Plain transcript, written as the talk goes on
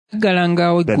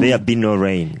that there be no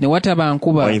rain, or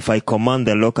if I command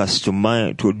the locusts to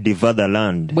devour the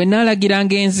land, and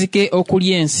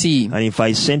if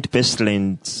I send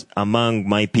pestilence among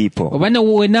my people,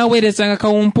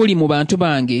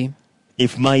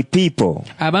 if my people,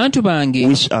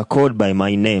 which are called by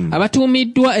my name,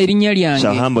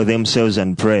 shall humble themselves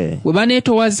and pray,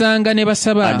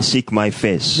 and seek my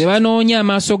face,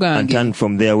 and turn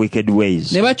from their wicked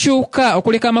ways, then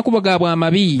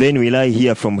will I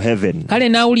hear from heaven,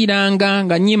 and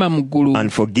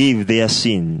forgive their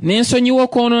sin, and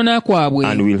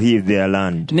will heal their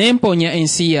land.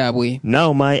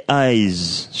 Now my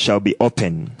eyes shall be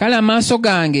open, and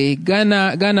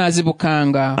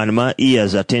my ears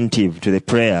attentive to the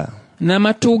prayer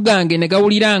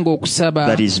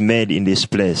that is made in this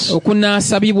place.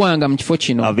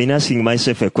 I've been asking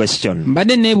myself a question,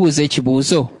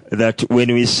 that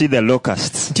when we see the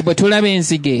locusts,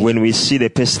 when we see the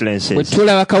pestilences,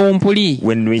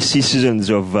 when we see seasons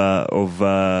of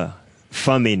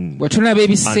famine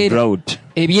and drought,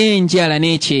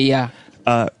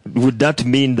 would that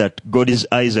mean that God's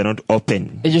eyes are not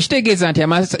open, and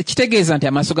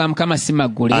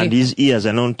his ears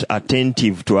are not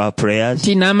attentive to our prayers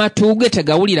that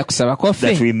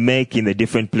we make in the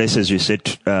different places we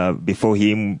set before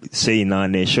him, say in our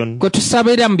nation,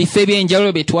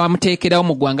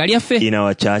 in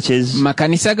our churches?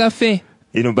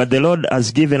 But the Lord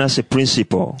has given us a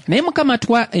principle,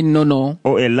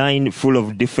 or a line full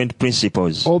of different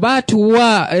principles, that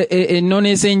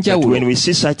when we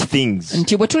see such things,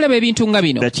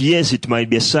 that yes, it might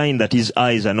be a sign that his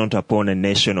eyes are not upon a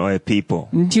nation or a people,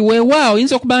 and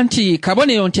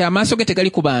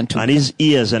his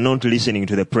ears are not listening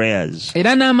to the prayers,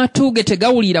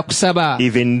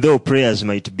 even though prayers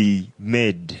might be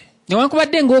made. But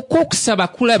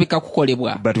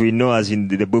we know, as in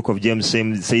the book of James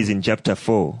says in chapter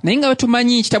 4, we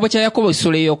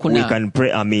can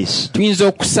pray amiss.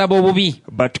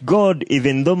 But God,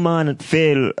 even though man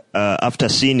fell after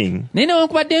sinning,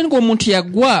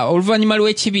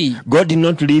 God did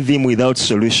not leave him without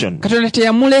solution. He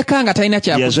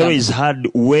has always had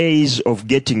ways of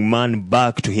getting man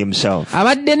back to himself.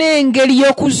 And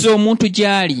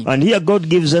here God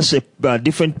gives us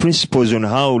different principles on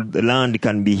how the land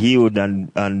can be healed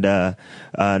and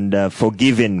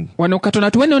forgiven.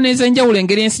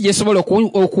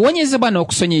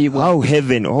 How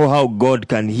heaven, or how God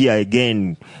can hear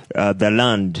again the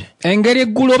land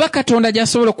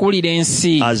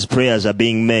as prayers are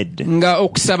being made.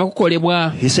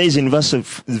 He says in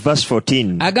verse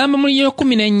 14,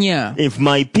 if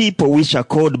my people which are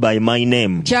called by my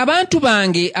name,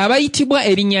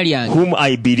 whom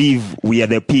I believe we are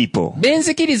the people, who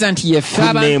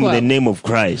name the name of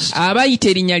Christ, we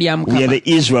are the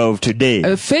Israel of today,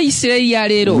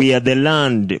 we are the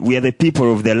land, we are the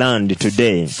people of the land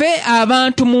today.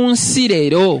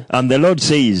 And the Lord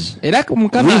says, we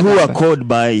who are called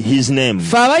by his name,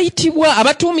 he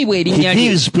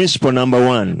gives principle number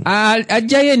 1,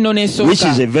 which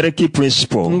is a very key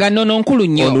principle on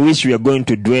which we are going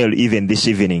to dwell even this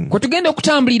evening. He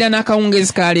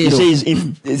says,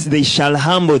 if they shall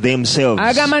humble themselves,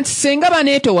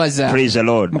 praise the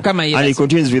Lord. And he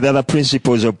continues with other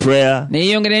principles of prayer,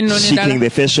 seeking the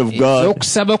face of God,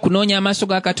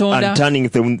 and turning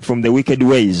from the wicked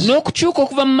ways.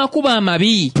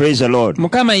 Praise the Lord. So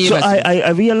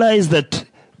I realize that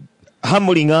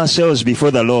humbling ourselves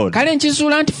before the Lord can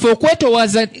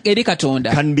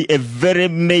be a very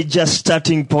major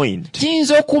starting point. It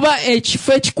is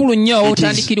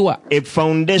a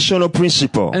foundational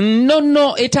principle. Praise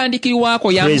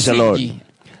the Lord.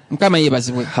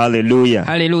 Hallelujah.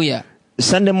 Hallelujah.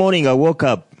 Sunday morning I woke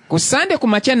up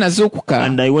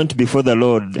and I went before the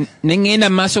Lord, and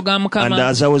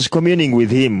as I was communing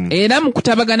with him,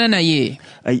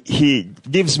 he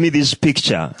gives me this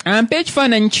picture, and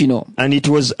it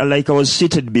was like I was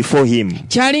seated before him,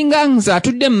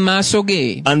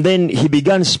 and then he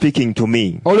began speaking to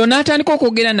me.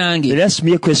 He asked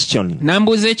me a question: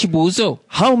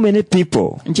 how many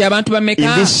people in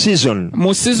this season,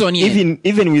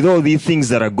 even with all these things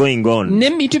that are going on,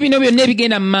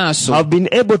 have been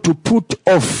able to put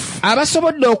off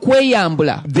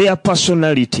their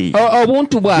personality,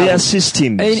 their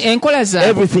systems,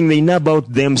 everything they know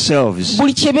about themselves,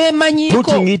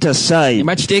 putting it aside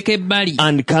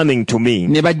and coming to me?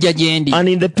 And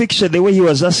in the picture, the way he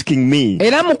was asking me,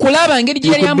 you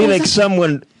could be like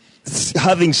someone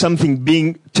having something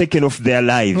being taken off their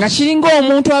lives. And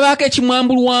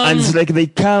it's like they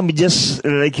come just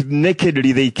like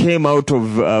nakedly, they came out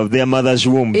of their mother's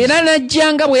womb. And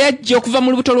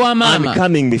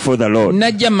coming before the Lord.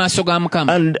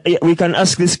 And we can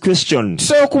ask this question.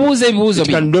 It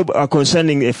can be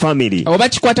concerning a family.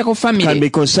 Can be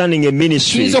concerning a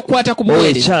ministry. Or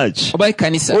a church.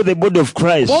 Or the body of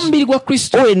Christ. Or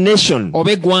a nation.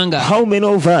 How many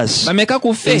of us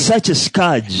in such a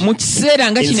scourge, in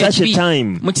such a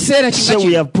time, so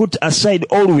we have put aside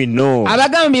all we know, all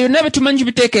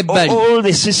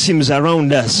the systems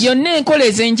around us,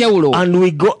 and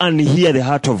we go and hear the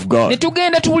heart of God. I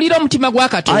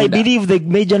believe the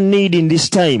major need in this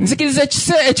time is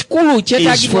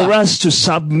for us to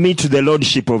submit to the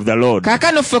Lordship of the Lord and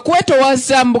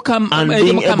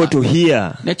being able to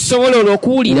hear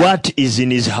what is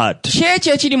in His heart. I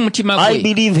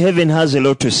believe heaven has a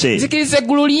lot to say,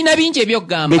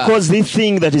 because the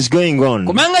thing that is going on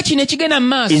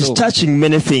is touching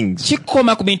many things.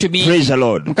 Praise the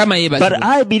Lord. But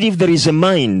I believe there is a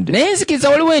mind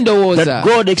that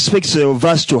God expects of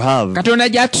us to have,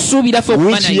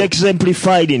 which He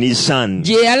exemplified in His Son.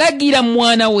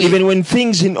 Even when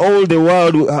things in all the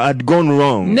world had gone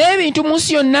wrong, there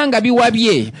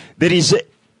is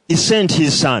He sent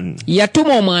His Son.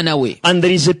 And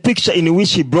there is a picture in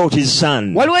which He brought His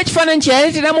Son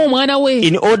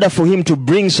in order for Him to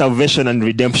bring salvation and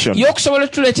redemption. And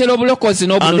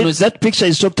that picture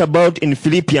is talked about in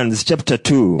Philippians chapter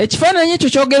 2.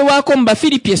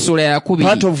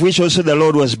 Part of which also the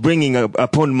Lord was bringing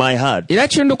upon my heart. He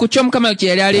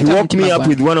woke me up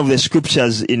with one of the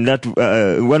scriptures in that,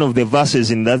 one of the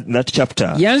verses in that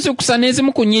chapter.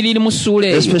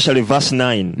 Especially verse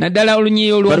 9.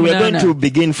 But we are going to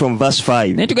begin from verse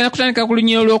 5. It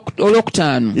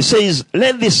says,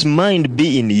 "Let this mind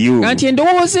be in you,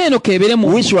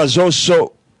 which was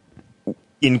also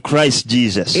in Christ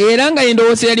Jesus, who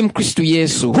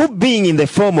being in the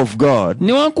form of God,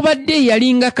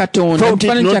 thought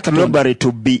it not robbery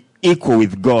to be equal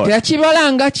with God,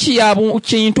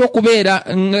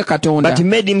 but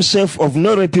made Himself of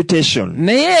no reputation."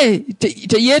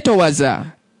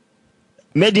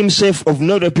 Made Himself of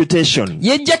no reputation,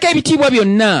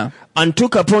 and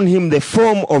took upon Him the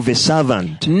form of a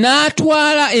servant, and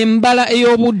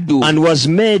was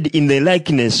made in the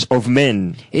likeness of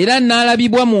men,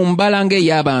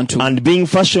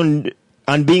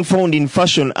 and being found in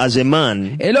fashion as a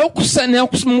man, He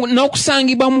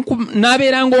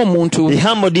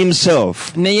humbled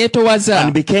Himself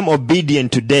and became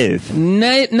obedient to death, even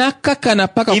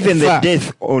the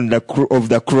death of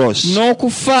the cross.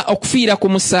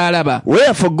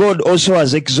 Wherefore God also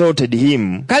has exalted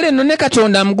Him and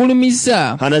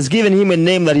has given Him a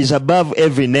name that is above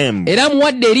every name, that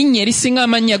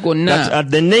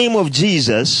at the name of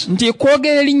Jesus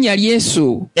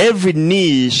every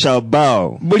knee shall bow,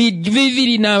 of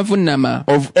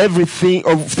everything,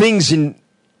 of things in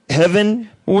heaven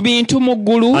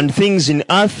and things in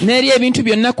earth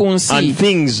and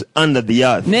things under the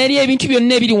earth, and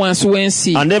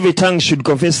every tongue should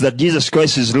confess that Jesus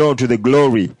Christ is Lord, to the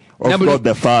glory of God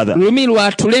the Father.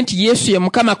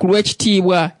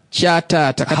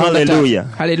 Hallelujah.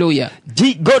 Hallelujah.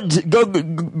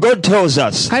 God tells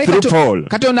us through Paul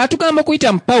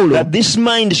that this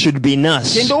mind should be in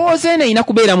us. A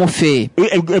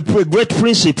great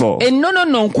principle.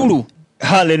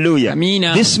 Hallelujah.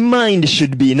 Amina. This mind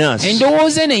should be in us.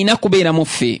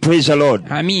 Praise the Lord.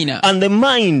 Amina. And the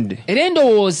mind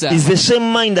is the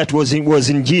same mind that was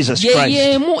in Jesus Christ.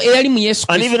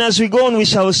 And even as we go on, we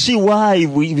shall see why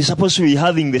we're supposed to be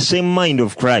having the same mind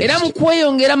of Christ.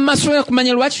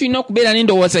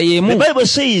 The Bible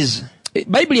says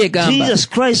Jesus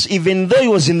Christ, even though He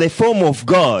was in the form of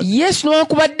God, and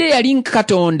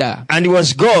He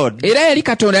was God, He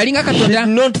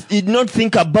did not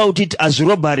think about it as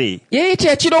robbery. He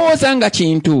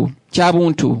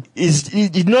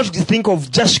did not think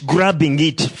of just grabbing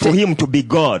it for Him to be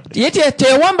God.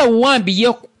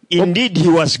 Indeed, He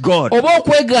was God. Praise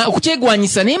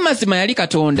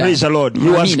the Lord. He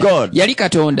was God.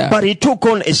 But He took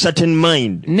on a certain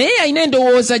mind.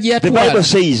 The Bible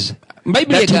says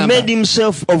that He made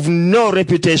Himself of no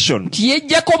reputation. He had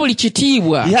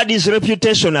His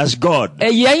reputation as God.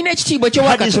 He had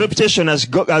His reputation as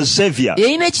God, as Savior,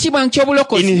 in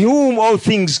whom all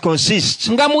things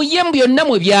consist.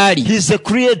 He's the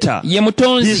Creator.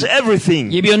 He's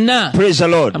everything. Praise the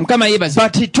Lord.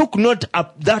 But He took not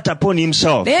that upon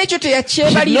Himself. He did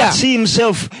not see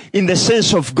Himself in the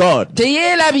sense of God.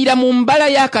 Praise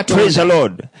the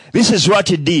Lord. This is what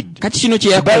He did.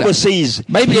 The Bible says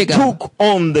He took took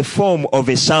on the form of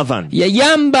a servant.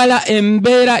 Yayambala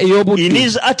embeera ey'obuddu. In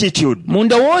his attitude, mu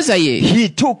ndowooza ye, he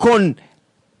took on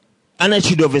an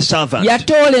attitude of a servant.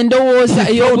 Yatoola endowooza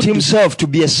ey'obuddu. He thought himself to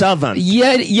be a servant.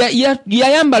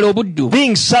 Yayambala obuddu.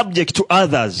 Being subject to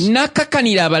others.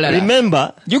 N'akakkanira abalala.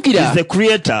 Remember, jjukira, is the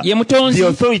creator, ye mutonzi, the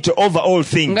authority over all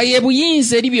things. nga ye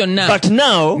buyinza eri byonna. But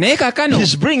now, naye kaakano,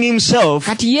 he's bringing himself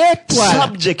kati yeetwala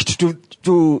subject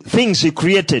to things he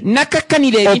created,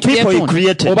 n'akakkanira or ebintu people he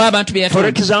created. oba abantu be For yatonda.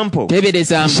 example,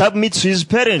 teebereza, he submits to his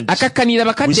parents. akakkanira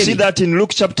bakadde We see be. that in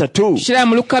Luke chapter 2. Kira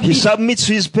mu Luka He 2. submits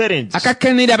to his parents.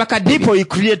 akakkanira bakadde be. People he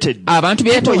created. abantu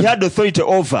be People he yatonda. had authority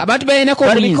over. abantu be yalinako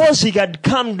But obuyinza. because he had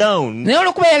come down, naye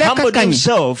olw'okuba yali humbled akakkanye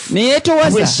himself ne to a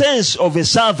yeetowaza sense of a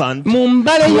servant, mu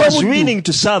mbala he was y'obuddu, willing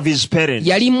to serve his parents.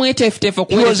 yali mweteefuteefu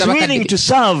He was okuweereza bakadde willing be. to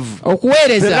serve the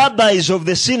okuweereza rabbis of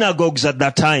the synagogues at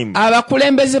that time.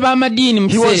 abakulembeze b'amadiini mu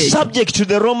He was kiseera ekyo. subject to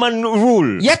the Roman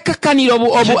rule. yakkakkanira He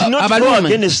did not go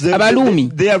against abaluumi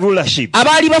their rulership.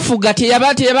 abaali bafuga Praise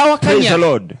the teyabawakanya.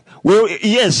 Lord. Well,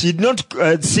 yes, he did not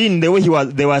sin the way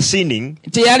they were sinning.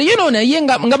 teyaliyonoona ye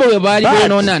nga bwe baali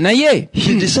boonoona, naye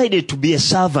He decided to be a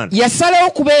servant. yasalawo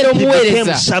okubeera He became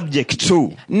omuweereza subject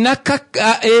to.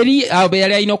 eri abo be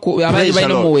yali alina abaali Praise the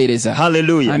balina Lord. omuweereza.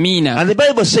 Hallelujah. Amiina. And the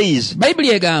Bible says, bayibuli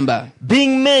egamba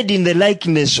being made in the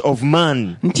likeness of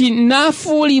man. nti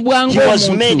n'afuulibwa He was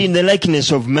made ng'omuntu, in the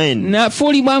likeness of men.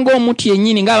 n'afuulibwa ng'omuntu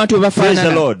yennyini ng'abantu bwe Praise the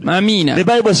bafaanana. Lord. Amiina. The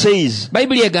Bible says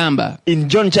bayibuli egamba in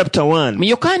John chapter 1, mu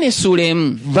Yokaana essuula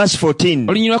emu verse 14,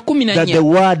 olunyirwa that the 14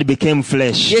 word became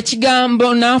flesh.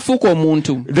 ekigambo n'afuuka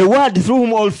omuntu, The word through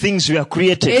whom all things were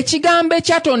created, ekigambo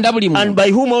ekyatonda buli and muntu, by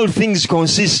whom all things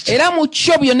consist, era mu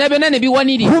kyo byonna byonna ne who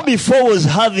biwanirirwa, before was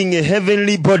having a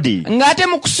heavenly body. ng'ate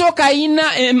mu kusooka alina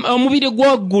omubiri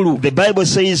gw'eggulu. The Bible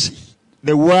says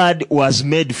the word was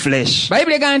made flesh,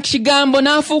 bayibuli egamba nti kigambo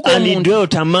n'afuuka and he omuntu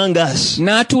dwelt among us.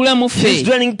 n'atuula mu His ffe.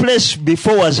 dwelling place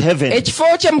before was heaven. ekifo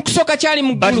kye mu kusooka kyali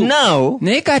mu But ggulu, now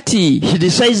naye kati he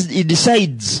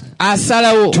decides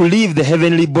asalawo to leave the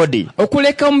heavenly body,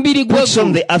 okuleka omubiri puts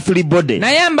on gw'eggulu, the earthly body.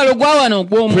 n'ayambala ogwawano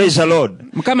ogw'omu Praise the Lord.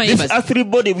 Mukama This yeebaza. earthly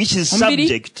body which is omubiri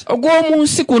subject ogw'omu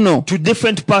nsi kuno to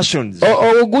different passions.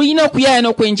 gulina okuyaaya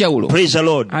n'okw'enjawulo. Praise the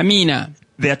Lord. Amiina.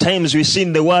 There are times we see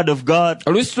in the word of God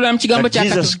oluusi tulaba mu kigambo that kya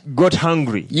Jesus Katonda, got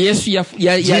hungry. yesu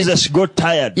Jesus got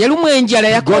tired. yalumwa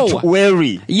enjala, Got yakoowa,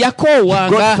 weary. yakoowa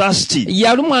Got nga thirsty.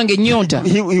 yalumwanga ennyonta,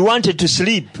 He wanted to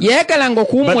sleep. yayagalanga But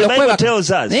the okuwummula Bible kwebaka,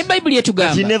 tells us naye bayibuli that he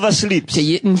etugamba never sleeps.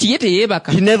 nti ye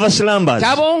teyeebaka, He never slumbers.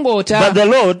 tabongoota, But the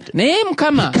Lord naye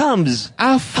Mukama comes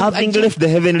having ajja- left the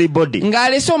heavenly body.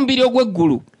 ng'alese omubiri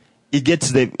ogw'eggulu, He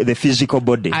gets the physical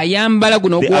body. ayambala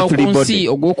guno The earthly body.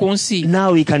 ogw'oku nsi.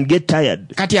 Now he can get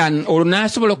tired. kati olwo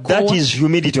n'asobola That okukoowa. is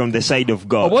humility on the side of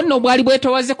God. obwo nno bwali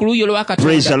bwetowaze ku luuyi olwa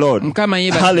Praise the Katonda. Lord. Mukama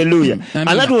yeebase. Hallelujah.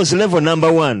 Amiina. And that was level number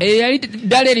 1. yali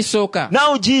ddala erisooka.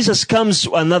 Now Jesus comes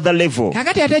to another level.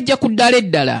 kakati ate ajja ku ddala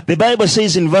eddala. The Bible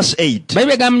says in verse 8,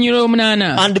 bayibuli egamba mu nnyiriri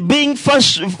 8, and being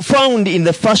first found in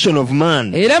the fashion of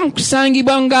man. era mu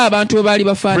kusangibwa ng'abantu bwe baali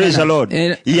Praise the Lord.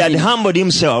 He had humbled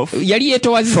himself yali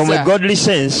yeetowazizza from a godly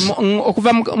sense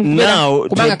okuva mu now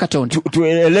kubanga Katonda. to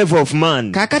a level of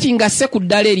man. kaakati ng'asse ku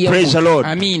ddala Praise the Lord.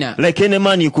 Amiina. Like any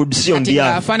man you could see on kati the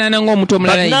earth. ng'afaanana ng'omuntu But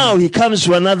omulala now he comes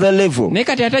to another level naye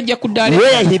kati ate ajja ku ddala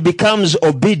where he becomes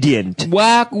obedient,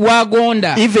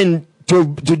 bwagonda even to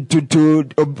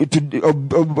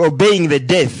obeying the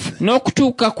death.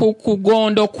 n'okutuuka ku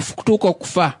kugonda okutuuka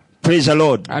okufa. Praise the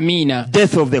Lord. Amiina.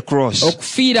 Death of the cross.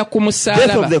 okufiira ku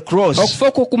Death of the musaalaba, cross. okufa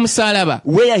okwo ku musaalaba,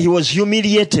 Where he was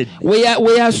humiliated we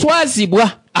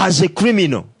yaswazibwa as a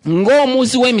criminal,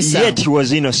 ng'omuzi yet w'emisango, he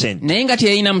was innocent. naye nga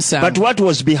teyalina But musango. what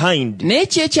was behind? naye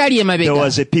ki ekyali There emabega?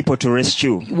 was a people to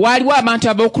rescue. waaliwo abantu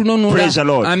ab'okununula. Praise the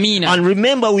Lord. Amiina. And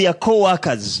remember, we are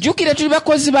co-workers. jjukira tuli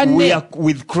bakozi We banne are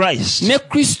with Christ. ne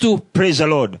Kristo. Praise the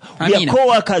Lord. We are Amina.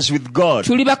 co-workers with God.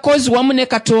 tuli bakozi wamu ne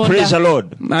Praise the Katonda.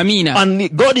 Lord. Amiina. And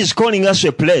God is calling us to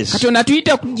a place Katonda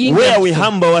tuyita ku where we jinga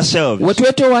humble ourselves, we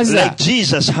twetowaza like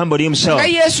Jesus humbled himself, nga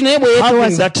Yesu naye bwe having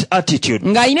yeetowaza that attitude,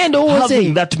 ng'alina endowooza having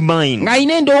eyo, that mind.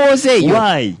 ng'alina endowooza eyo.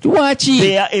 Why? lwaki?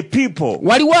 There are a people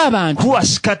waliwo abantu who are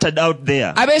scattered out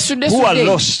there, who are abeesuddesudde,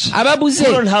 lost, ababuze,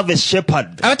 who don't have a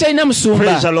shepherd. abatalina musumba.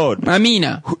 Praise the Lord.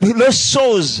 Amiina. Those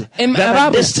souls that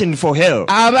are destined for hell.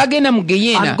 abagenda mu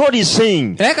geyeena. And God is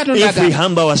saying, Naye Katonda if we agamba,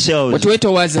 humble bwe ourselves,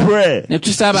 twetoowaza pray, ne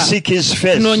tusaba, seek His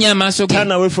face, tunoonya amaaso ge,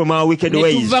 turn away from our wicked ne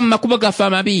ways, tuva mu makubo gaffe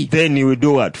amabi, then He will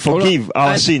do what? Forgive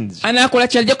our sins, anaakola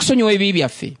kyajja kusonyiwa ebibi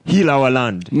byaffe, heal our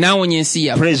land. n'awonya ensi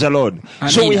yaffe. Praise the Lord.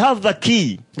 So Amen. we have the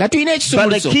key, nga tulina but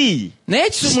the ekisumuluzo, key naye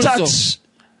ekisumuluzo starts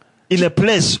in a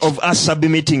place of us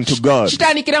submitting to God.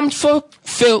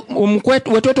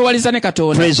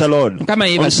 Praise the Lord.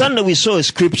 On Sunday we saw a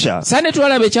scripture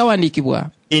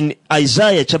in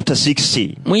Isaiah chapter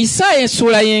 60.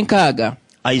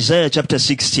 Isaiah chapter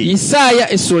 60.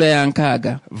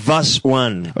 Verse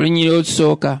 1.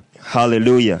 Hallelujah.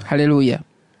 Hallelujah.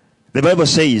 The Bible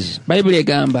says,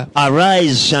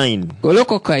 arise, shine,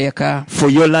 for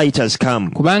your light has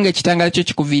come,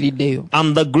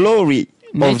 and the glory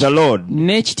of the Lord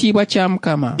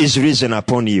is risen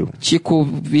upon you.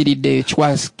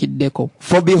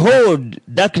 For behold,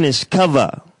 darkness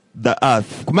cover the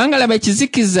earth,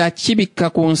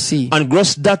 and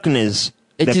gross darkness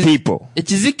the people.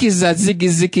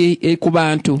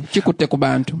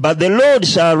 But the Lord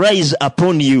shall rise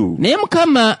upon you,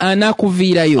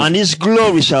 and his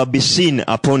glory shall be seen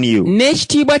upon you, and the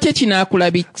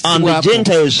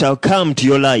Gentiles shall come to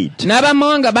your light, and the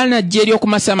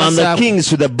kings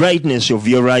to the brightness of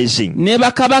your rising. Praise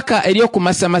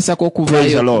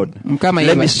the Lord.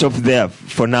 Let me stop there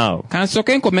for now.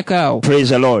 Praise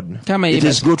the Lord. It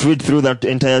is good to read through that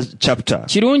entire chapter.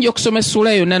 But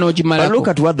look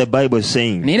at what the Bible is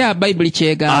saying.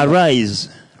 Arise,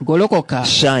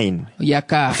 shine,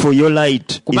 for your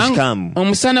light is come,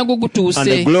 and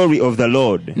the glory of the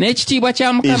Lord is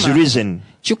risen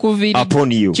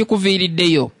upon you.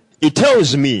 It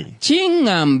tells me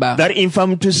that if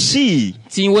I'm to see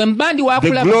the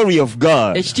glory of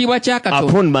God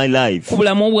upon my life,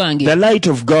 the light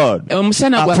of God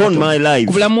upon my life,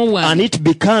 and it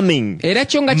becoming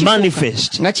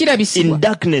manifest in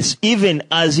darkness, even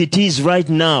as it is right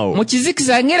now.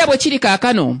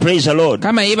 Praise the Lord.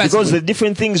 Because the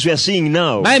different things we are seeing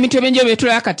now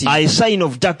are a sign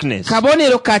of darkness.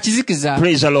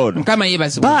 Praise the Lord.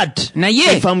 But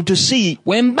if I'm to see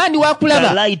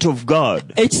the light of God,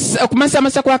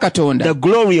 the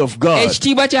glory of God,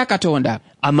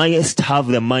 I must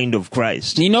have the mind of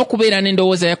Christ.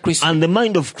 And the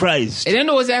mind of Christ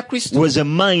was a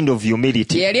mind of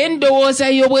humility.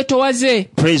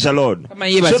 Praise the Lord.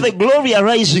 So the glory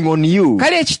arising on you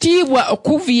is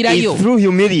through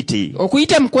humility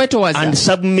and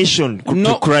submission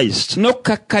to Christ.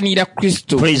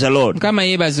 Praise the Lord.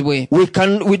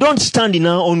 We don't stand in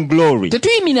our own glory.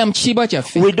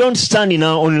 We don't stand in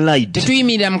our own light.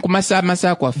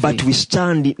 But we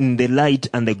stand in the light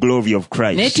and the glory of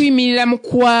Christ. Praise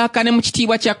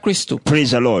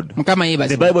the Lord.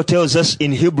 The Bible tells us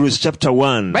in Hebrews chapter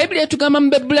 1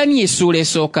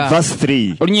 verse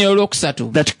 3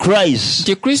 that Christ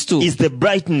is the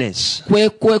brightness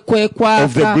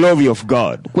of the glory of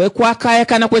God. Praise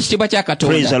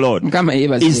the Lord.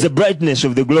 Is the brightness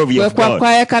of the glory of God.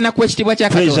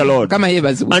 Praise the Lord.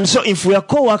 And so if we are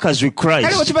co-workers with Christ,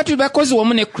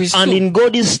 and in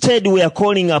God's stead we are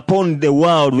calling upon the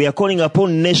world, we are calling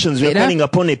upon nations, we are calling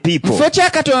upon a people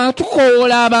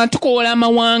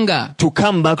to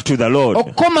come back to the Lord,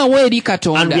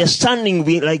 and we are standing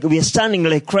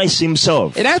like Christ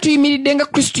himself, as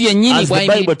the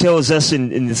Bible tells us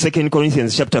in 2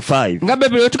 Corinthians chapter 5. We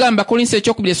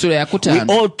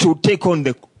ought to take on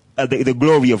the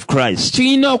glory of Christ.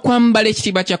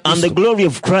 And the glory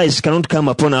of Christ cannot come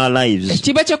upon our lives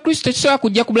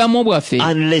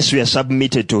unless we are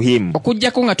submitted to him.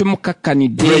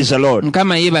 Praise the Lord.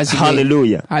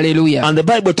 Hallelujah. Hallelujah. And the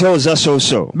Bible tells us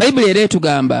also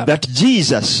that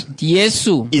Jesus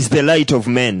is the light of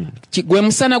men.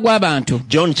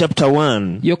 John chapter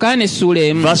 1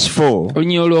 verse 4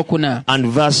 and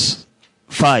verse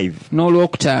 5.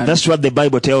 That's what the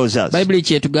Bible tells us.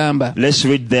 Let's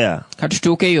read there.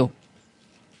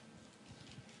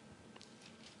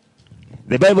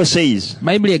 The Bible says,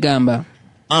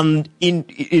 and in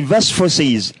verse 4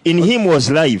 says, in him was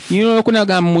life, and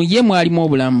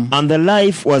the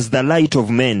life was the light of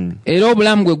men,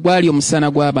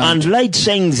 and light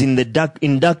shines in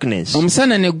darkness, and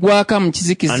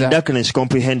darkness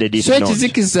comprehended it not.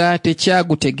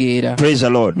 Praise the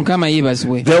Lord.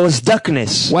 There was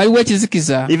darkness.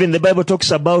 Even the Bible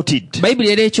talks about it,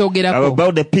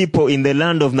 about the people in the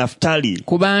land of Naphtali, in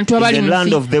the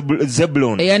land of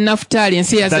Zebulun,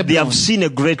 that they have seen a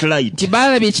great light.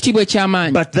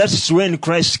 But that's when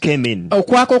Christ came in.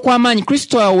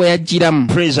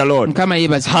 Praise the Lord.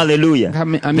 Hallelujah.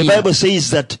 The Bible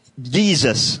says that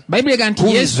Jesus, who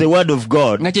is the word of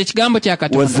God,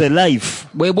 was the life,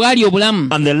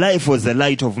 and the life was the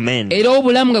light of men.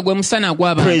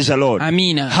 Praise the Lord.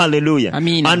 Hallelujah.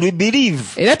 And we believe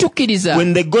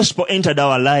when the gospel entered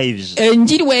our lives,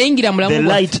 the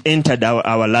light entered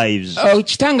our lives.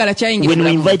 When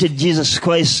we invited Jesus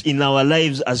Christ in our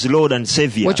lives as Lord and Savior,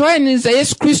 Savior,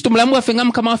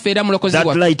 that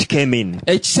light came in.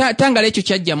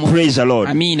 Praise the Lord.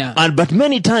 And but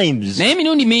many times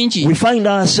we find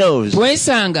ourselves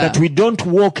that we don't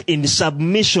walk in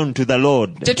submission to the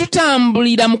Lord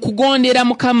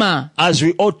as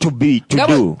we ought to be to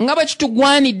do. Praise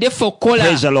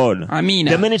the Lord.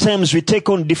 There are many times we take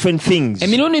on different things.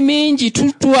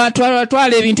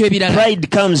 Pride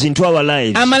comes into our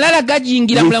lives.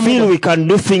 We feel we can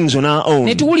do things on our own.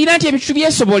 Praise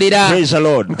the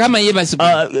Lord.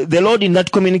 The Lord in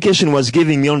that communication was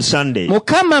giving me on Sunday. One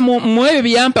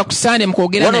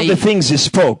of the things he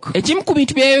spoke,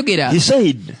 he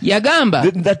said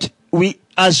that we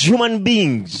as human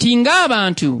beings,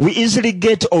 we easily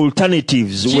get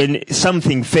alternatives when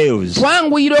something fails. Praise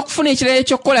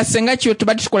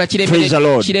the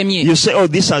Lord. You say, oh,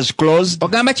 this has closed.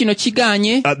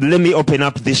 Let me open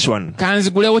up this one.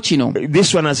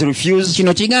 This one has refused.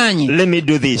 Let me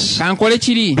do this.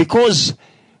 Because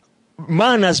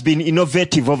man has been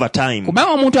innovative over time. And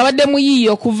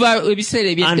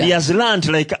he has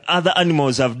learned, like other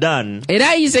animals have done,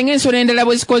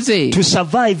 to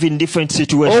survive in different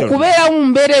situations.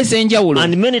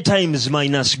 And many times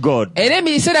minus God.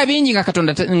 Praise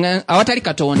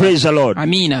the Lord.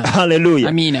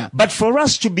 Hallelujah. But for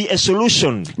us to be a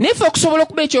solution, we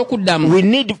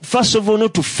need first of all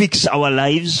not to fix our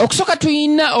lives, not to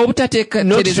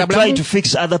try to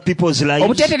fix other people's lives,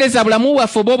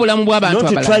 not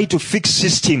to try to fix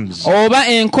systems.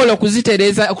 Praise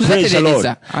the Lord.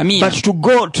 But to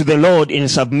go to the Lord in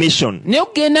submission. The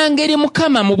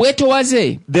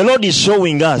Lord is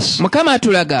showing us,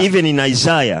 even in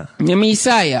Isaiah,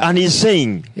 and he's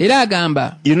saying,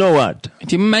 you know what?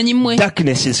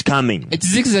 Darkness is coming.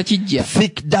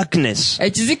 Thick darkness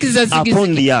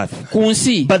upon the earth.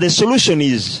 But the solution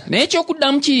is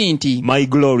my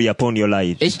glory upon your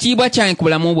lives,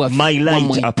 my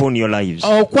light upon your lives.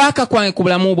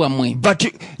 But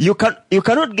you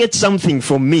cannot get something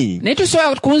from me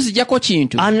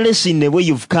unless in the way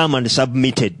you've come and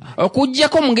submitted.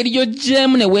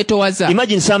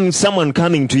 Imagine someone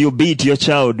coming to you, be it your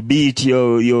child, be it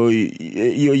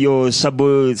your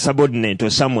subordinate or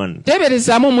someone, and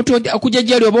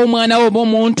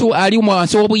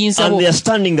they are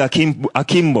standing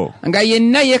akimbo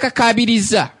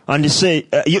and say,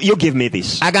 you give me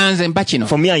this.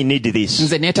 For me, I need this.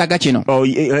 Or,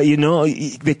 you know,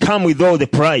 they come with all the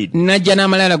pride.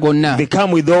 They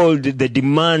come with all the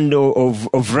demand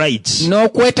of rights.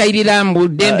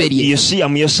 You see,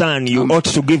 I'm your son. You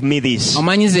ought to give me this.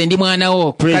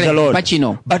 Praise the Lord.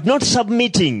 But not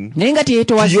submitting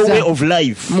to your way of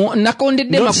life.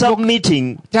 Not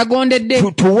submitting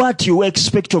to what you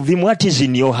expect of him, what is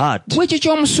in your heart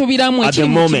at the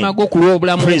moment.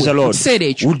 Praise the Lord.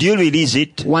 Would you release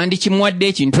it?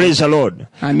 Praise the Lord.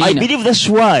 I believe that's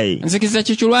why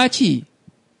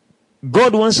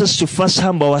God wants us to first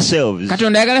humble ourselves,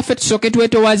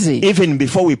 even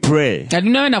before we pray,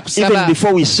 even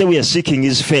before we say we are seeking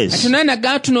his face,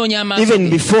 even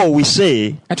before we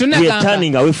say we are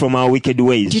turning away from our wicked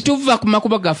ways.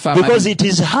 Because it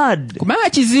is hard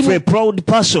for a proud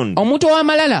person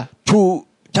to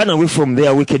turn away from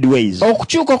their wicked ways.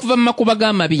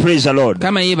 Praise the Lord.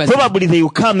 Probably they will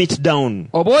calm it down.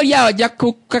 Praise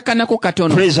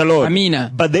the Lord.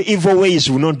 But the evil ways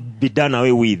will not be done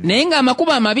away with.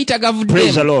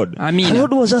 Praise the Lord. The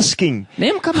Lord was asking,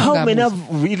 how many have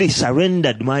really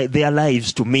surrendered their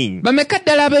lives to me,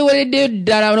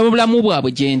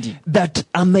 that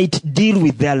I might deal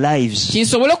with their lives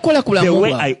the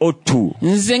way I ought to.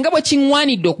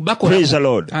 Praise the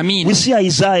Lord. We see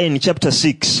Isaiah in chapter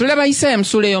 6,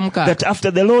 that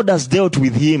after the Lord has dealt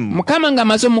with him,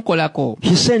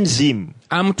 he sends him.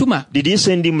 Did he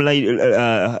send him like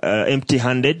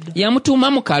empty-handed?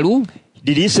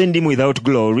 Did he send him without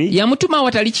glory?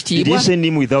 Did he send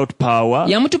him without power?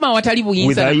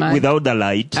 Without the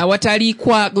light?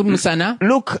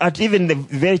 Look at even the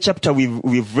very chapter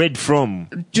we've read from.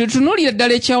 I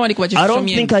don't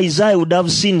think Isaiah would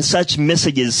have seen such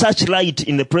messages, such light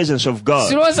in the presence of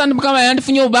God. The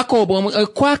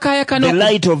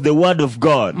light of the word of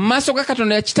God.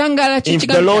 If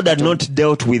the Lord had not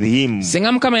dealt with him,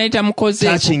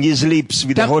 touching his lips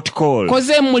with a hot coal,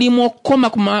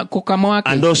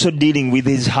 and also dealing with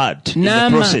his heart in the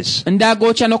process.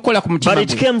 But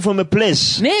it came from a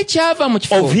place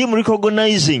of him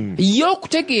recognizing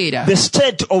the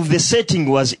state of the setting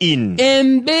was in.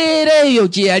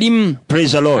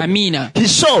 Praise the Lord. He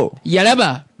saw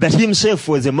that himself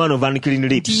was a man of unclean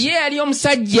lips. Ye yali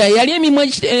omusajja yali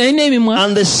emimwa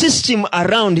and the system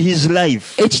around his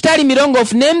life ekitali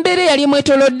mirongofu n'embeera yali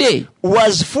mwetolodde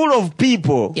was full of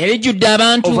people yalijjudde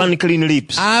abantu of unclean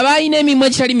lips. abalina emimwa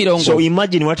ekitali mirongofu. So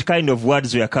imagine what kind of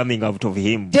words were coming out of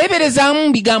him.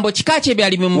 teeberezaamu bigambo kika ki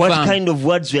ebyali bimuvaamu. What kind of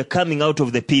words were coming out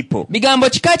of the people. bigambo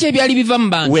kika ki ebyali biva mu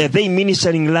bantu. Were they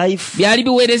ministering life? byali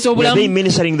biweereza obulamu. Were they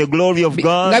ministering the glory of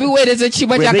God? nga biweereza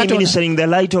ekitiibwa kya Were they Katonda. ministering the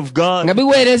light of God? nga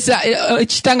biweereza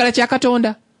ekitangala kya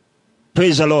Katonda.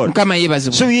 Praise the Lord. Mukama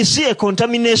yeebazibwe. So you see a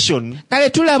contamination kale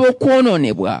tulaba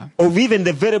okwonoonebwa of even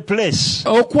the very place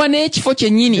okuwa n'ekifo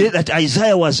kyennyini that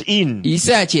Isaiah was in.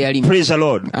 Isaaya kye yalimu. Praise the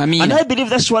Lord. Amina. And I believe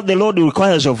that's what the Lord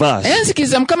requires of us. era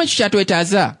nzikiriza Mukama ekyo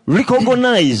kyatwetaaza.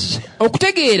 Recognize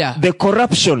okutegeera the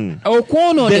corruption, the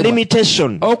okwonoonebwa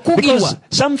limitation, okugibwa. because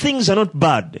some things are not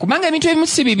bad. kubanga ebintu ebimu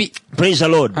si bibi. Praise the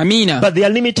Lord. Amina. But they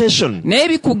are limitation naye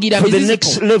bikugira for the bizibu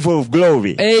next level of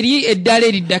glory. eri eddala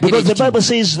eriddako Because the Bible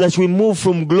says that we move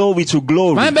from glory to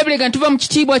glory. Bayibuli ga tuva mu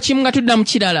kitiibwa kimu nga tudda mu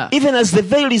kirala. Even as the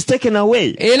veil is taken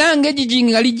away. era ng'egigi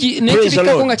nga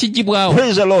n'ekibikkako nga kiggibwawo.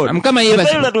 Praise the Lord. Mukama The veil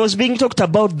yeebazibwe. that was being talked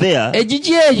about there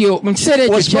egigi eyo mu kiseera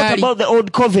ekyo was not kyali about the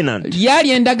old covenant lyali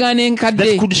endagaano enkadde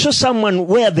that could show someone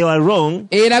where they were wrong.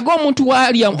 eraga omuntu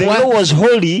The law was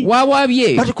holy,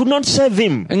 wawaabye but it could not save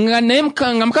him. nga naye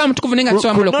nga Mukama mutukuvu naye nga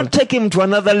tasobola Could mulokola. not take him to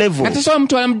another level nga tasobola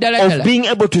mutwala mu ddala of ddala. being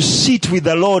able to sit with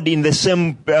the Lord in the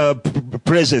same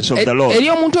presence of the Lord, eri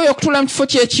omuntu oyo okutuula mu kifo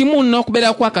kye kimu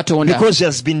n'okubeera kwa Katonda. because he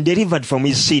has been delivered from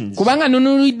his sins, kubanga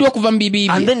nunuliddwa okuva mu bibi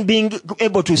and bye. then being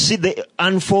able to see the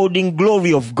unfolding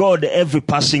glory of God every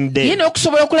passing ye day.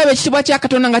 n'okusobola okulaba ekitiibwa kya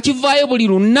Katonda nga kivaayo buli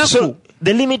lunaku. So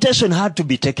the limitation had to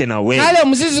be taken away. kale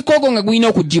omuziziko ogwo nga gulina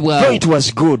Though okuggibwawo it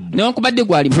was good. newankubadde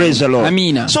gwali Praise the Lord.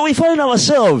 Amiina. So we find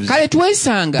ourselves kale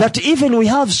twesanga that even we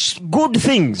have good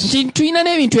things. nti tulina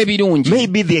n'ebintu ebirungi.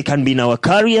 Maybe they can be in our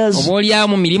careers, obaolyawo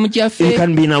mu mirimu it gyaffe,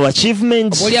 can be in our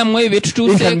achievements, obaolyawo mu ebyo it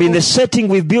can be in bye the tutuuseeko, setting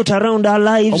we've built around our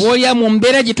lives. obaolyawo mu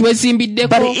mbeera gye But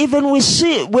twezimbiddeko. even we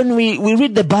see, when we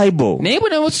read the Bible, naye bwe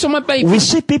nabo tusoma we Bayibuli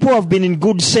see people who have been in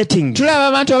good settings. tulaba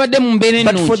abantu abadde mu mbeera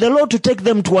But for ennungi. the Lord to take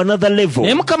them to another level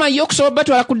naye Mukama ye okusobola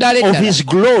batwala ku ddaala of eddala His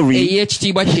glory,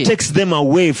 ey'ekitiibwa He kye. takes them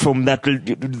away from that,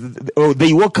 or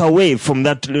they walk away from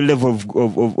that level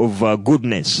of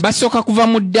goodness. basooka kuva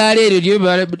mu ddaala eryo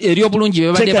ery'obulungi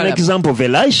bye Take babadde an balaba. example of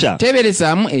Elisha.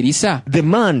 teeberezaamu Erisa. The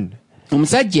man,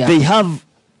 omusajja they have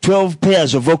 12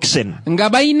 pairs of oxen, nga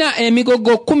balina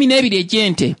emigogo 12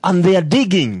 egy'ente and they are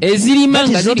digging. ezirima That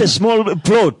nga is not a small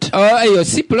plot. eyo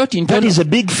si ploti That ntono, is a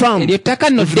big farm. eryo ttaka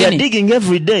nno If they are ddene. digging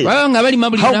every day, baba nga balima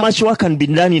buli how lunaku. much work can be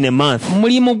done in a month?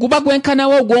 mulimu guba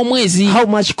gwenkanawo ogw'omwezi. How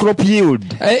much crop yield?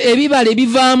 ebibala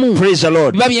ebivaamu Praise the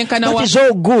Lord. biba byenkanawa. That is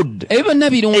all good. ebyo byonna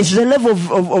It's birungi. the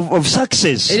level of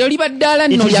success. eryo liba ddaala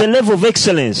It nno is the level of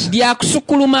excellence.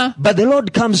 lyakusukkuluma. But the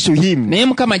Lord comes to him naye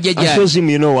Mukama ajja and gy'ali shows him,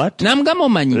 you know what? n'amugamba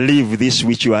omanyi Leave this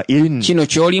which you are in. kino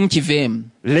ky'olimu kiveemu,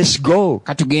 Let's go.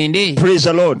 katugende. Praise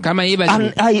the Lord. Mukama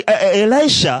yeebazibwe. And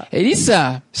Elisha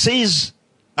Erisa says,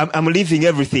 I'm leaving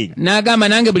everything. n'agamba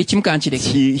nange buli kimu kankireke.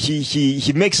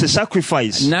 He makes a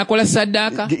sacrifice. n'akola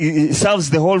saddaaka. He serves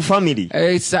the whole family.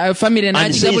 famire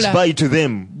And says n'agigabula. bye to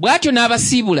them. bw'atyo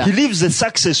n'abasiibula. He leaves the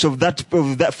success of that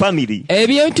family.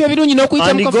 ebintu ebirungi n'okuyita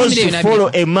And he mu goes famire to ebyo follow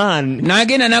nabyo. a man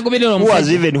n'agenda n'agoberera who was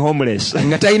omusajja even homeless.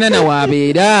 nga talina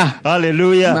nawaabeera.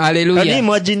 Hallelujah. Hallelujah. Can you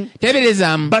imagine?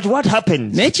 teeberezaamu. But what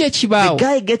happens? naye ki The ekibaawo?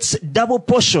 guy gets double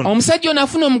portion of omusajja ono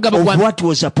afuna omugabo gwa what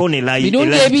was upon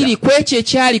birungi ebiri Elijah. ku ekyo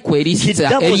ekyali ku He Erisa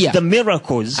doubles Eriya. the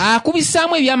miracles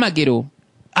akubisaamu ebyamagero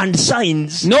and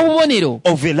signs n'obubonero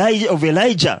of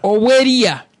Elijah.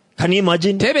 obw'Eriya. Can you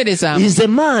imagine? teeberezaamu. He's a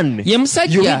man ye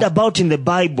musajja you read about in the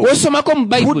Bible w'osomako mu who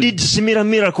Bayibuli did similar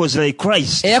miracles like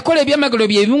Christ. eyakola ebyamagero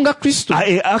bye ebimu nga Kristo.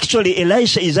 Actually,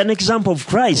 Elisha is an example of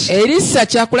Christ. Erisa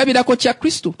kyakulabirako kya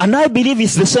Kristo. And I believe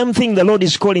it's the same thing the Lord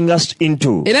is calling us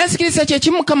into. era nsikiriza kye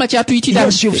kimu Mukama kyatuyitira.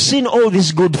 Yes, you've seen all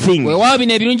these good things. weewaawo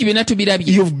bino ebirungi byonna tubirabye.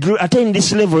 You've attained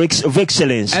this level of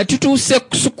excellence. tutuuse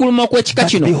kusukkuluma okw'ekika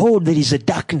But kino. behold, there is a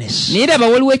darkness. naye laba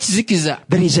waliwo ekizikiza.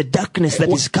 There is a darkness that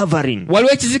is covering.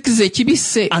 waliwo ekizikiza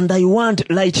ekibisse. And I want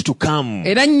light to come.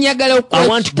 era nyagala I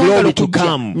want glory to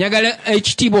come. nyagala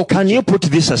ekitiibwa Can okujja. you put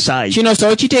this aside? kino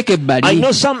sobola kiteeka I ebbali.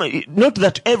 know not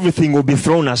that everything will be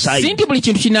thrown si aside. nti buli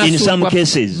kintu In some kinaasuubwa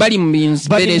cases. bali mu But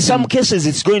mbeera in some ezimu. cases,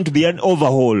 it's going to be an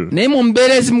overhaul. naye mu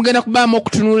mbeera ezimu genda kubaamu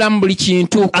okutunula mu buli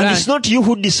kintu. And it's not you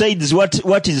who decides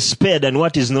what is spared and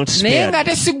what is not naye nga spared.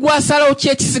 ate siggwa asalawo ki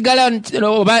ekisigala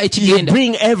oba You ekigenda.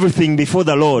 bring everything before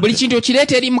the Lord buli kintu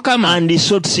okireeta eri Mukama. and He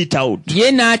sorts it out.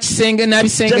 ye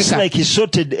Just like he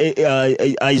sorted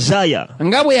Isaiah.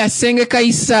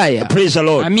 Praise the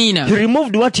Lord. Amina. He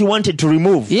removed what he wanted to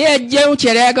remove.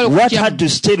 What had to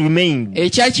stay remained.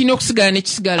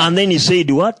 And then he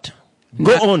said what?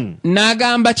 Go on. I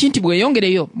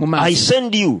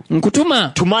send you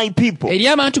to my people.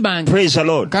 Praise the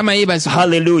Lord.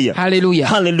 Hallelujah. Hallelujah.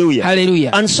 Hallelujah.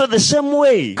 Hallelujah. And so the same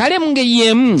way,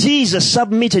 Jesus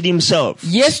submitted himself,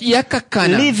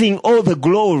 leaving all the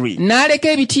glory,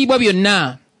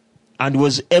 and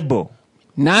was able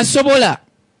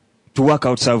to work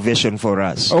out salvation for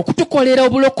us.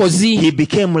 He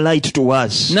became light to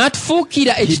us. He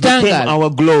became our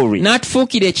glory.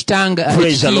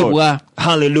 Praise the Lord.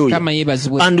 Hallelujah.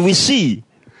 And we see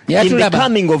in the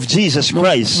coming of Jesus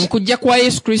Christ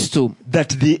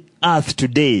that the earth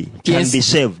today can be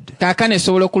saved.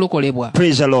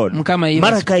 Praise the Lord.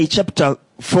 Malachi chapter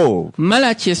 4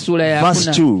 verse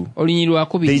 2.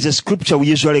 There is a scripture we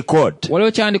usually quote.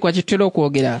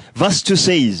 Verse 2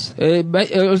 says,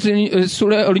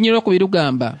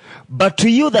 but to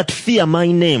you that fear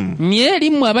my name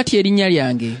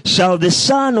shall the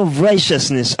Son of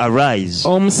Righteousness arise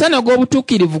with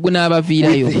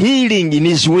healing in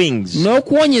his wings, and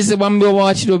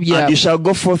you shall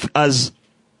go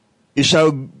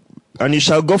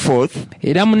forth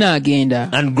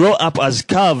and grow up as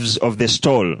calves of the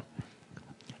stall,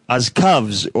 as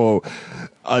calves or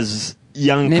as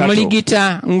young cattle.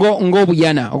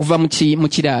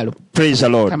 Praise the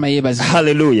Lord.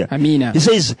 Hallelujah. He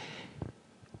says,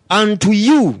 and to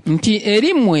you,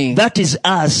 that is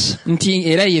us, who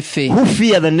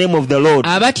fear the name of the Lord.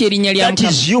 That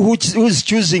is you who is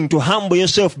choosing to humble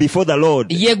yourself before the Lord.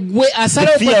 The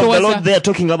fear of the Lord, they are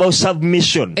talking about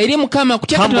submission.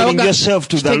 Humbling yourself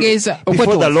to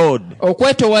before the Lord.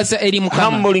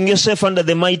 Humbling yourself under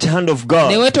the mighty hand of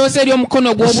God. Says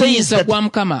that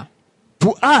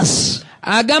to us,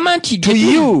 to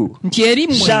you,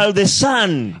 shall the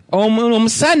Son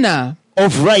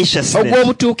of Righteousness,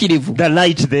 the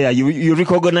light there, you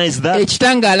recognize that?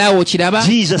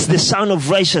 Jesus, the Son of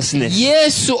Righteousness,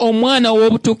 the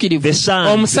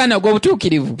Son,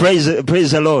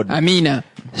 praise the Lord. Amina.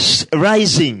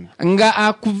 Rising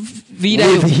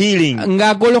with healing.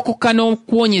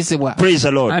 Praise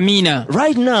the Lord. Amina.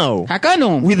 Right now,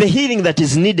 with the healing that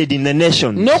is needed in the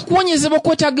nation,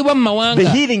 the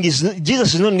healing is,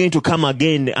 Jesus is not going to come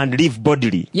again and live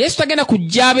bodily.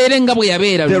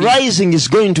 The rising is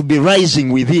going to be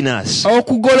rising within us. So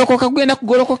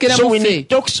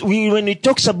when it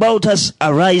talks about us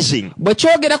arising, it's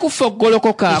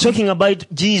talking about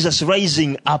Jesus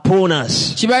rising upon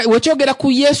us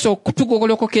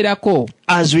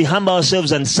as we humble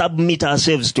ourselves and submit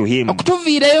ourselves to him.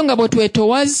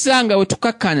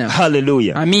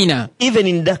 Hallelujah. Amina. Even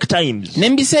in dark times,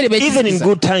 even in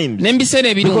good times,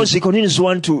 because he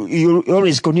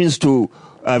always continues to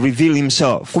reveal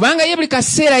himself. Praise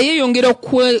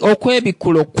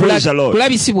the Lord.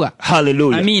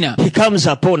 Hallelujah. Amina. He comes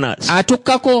upon us,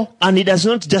 and he does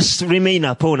not just remain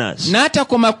upon us. He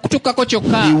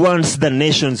wants the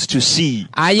nations to see,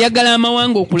 to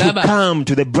come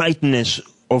to the brightness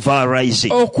of our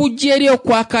rising. Praise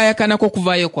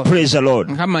the Lord.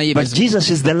 But Jesus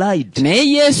is the light.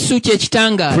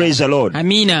 Praise the Lord.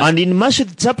 Amina. And in Matthew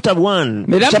chapter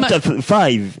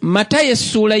 5,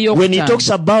 when he talks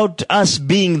about us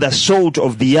being the salt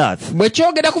of the earth, that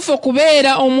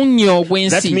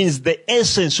means the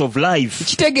essence of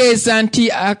life.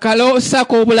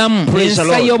 Praise the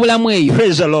Lord.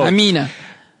 Praise the Lord. Amina.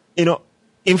 You know,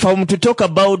 if I'm to talk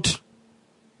about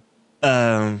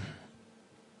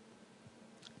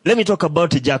let me talk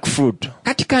about jackfruit.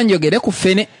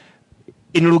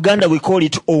 In Luganda we call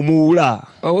it omuula.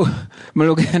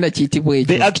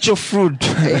 The actual fruit.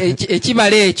 Praise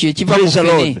the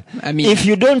Lord. If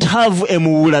you don't have a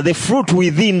muula, the fruit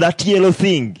within that yellow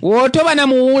thing,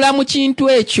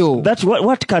 that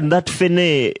what can that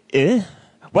fene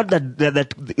what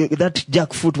that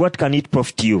jackfruit, what can it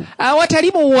profit you?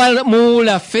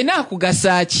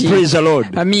 Praise the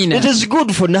Lord. Amina. It is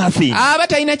good for nothing.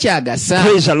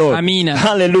 Praise the Lord. Amina.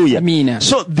 Hallelujah. Amina.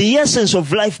 So the essence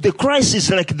of life, the Christ is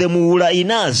like the muula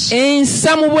in us.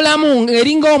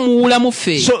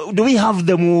 So do we have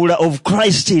the muula of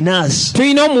Christ in us?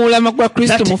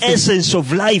 That essence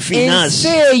of life in us.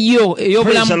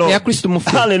 Praise the Lord.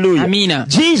 Hallelujah. Amina.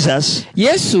 Jesus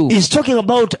is talking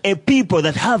about a people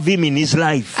that have him in his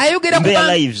life, in their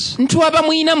lives. Praise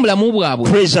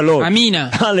the Lord. Amina.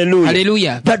 Hallelujah.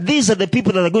 Hallelujah. But these are the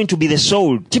people that are going to be the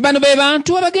salt. That are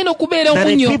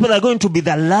the people that are going to be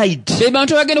the light.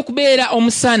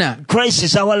 Christ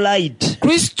is our light.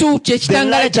 Kristo kye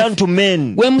kitangala unto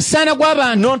men. gwe musana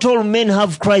gw'abantu. Not all men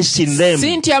have Christ in them.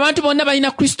 Si nti abantu bonna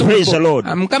balina Kristo. Praise the Lord.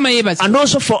 Mukama yeebazibwe. And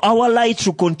also for our light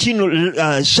to continue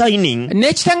shining,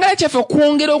 n'ekitangala kyaffe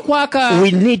okwongera okwaka,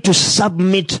 we need to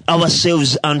submit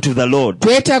ourselves unto the Lord.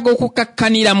 twetaaga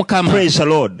okukakkanira Mukama. Praise the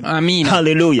Lord. Amina.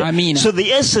 Hallelujah. Amina. So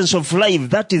the essence of life,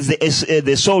 that is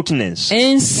the saltness,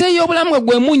 ensi ey'obulamu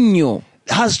gwe munnyo,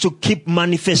 has to keep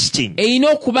manifesting. erina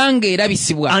okuba nga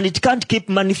erabisibwa. And it can't keep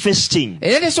manifesting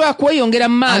era tesobola kweyongera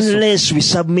mu maaso unless we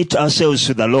submit ourselves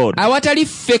to the Lord. awatali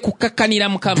ffe kukakkanira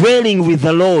Mukama. Dwelling with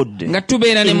the Lord nga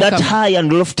tubeera ne in that Mukama high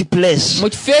and lofty place, mu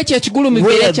kifo ekyo ekigulumivu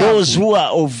where era kyavu, those who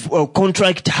are of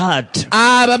contrite heart,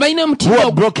 abo abalina who omutima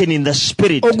are broken in the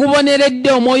spirit, oguboneredde,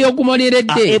 omwoyo are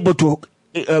oguboneredde, able to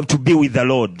be with the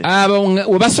Lord. abo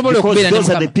we basobola Because okubeera ne those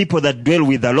are the Mukama. people that dwell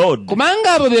with the Lord.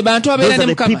 Kubanga abo be bantu Those abeera are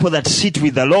ne the people Mukama, that sit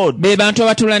with the Lord. be bantu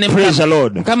abatuula ne Praise the Mukama.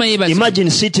 Lord. Mukama yeebazibwe. Imagine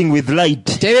sitting with light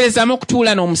teeberezaamu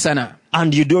okutuula n'omusana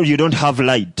and you don't have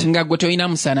light, nga gwe tolina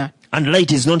musana, and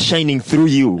light is not shining through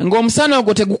you ng'omusana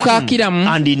ogwo tegukaakiramu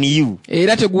and in you.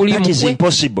 era teguli That is mukwe.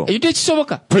 impossible. ekyo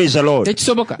tekisoboka. Praise the Lord.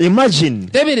 Tekisoboka. Imagine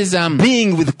teeberezaamu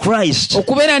being with Christ,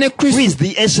 okubeera ne who Kristo is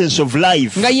the essence of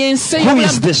life, nga yense who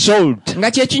is y'obulamu, the salt,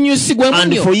 nga kyekinyusi gwe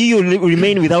and munyo, for you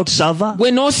remain without savour.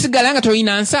 gwe n'osigala nga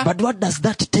tolina nsa. But what does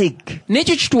that take?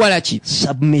 n'ekyo kitwala ki?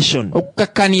 Submission.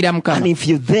 okukakkanira And Mukama. if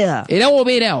you're there, era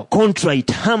w'obeerawo contrite,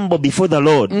 humble before the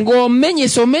Lord,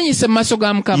 ng'omenyese mu maaso ga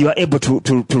you Mukama, are able to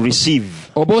receive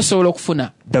oba osobola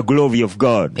okufuna the glory of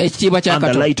God ekitiibwa kya and the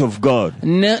Katonda light of God,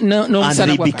 and n'omusana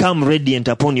they gwa Katonda become radiant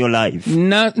upon your life.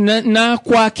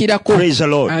 n'akwakirako. Praise the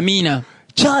Lord. Amiina.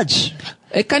 Church,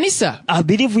 Ekkanisa, I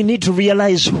believe we need to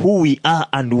realize who we are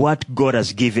and what God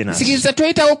has given us. sikiriza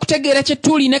twetaaga okutegeera kye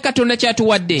tuli ne Katonda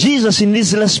ky'atuwadde. Jesus in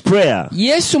this last prayer,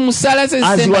 Yesu mu ssaala ze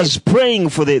as he ezisembayo, was praying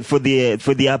for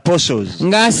the apostles,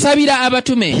 ng'asabira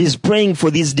abatume, he's praying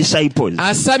for these disciples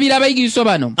asabira abayigirizwa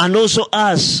bano, and also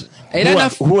us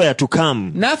who are to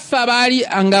come. naffe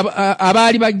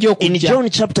abaali bajja In okujja. John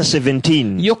chapter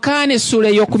 17, Yokaana essula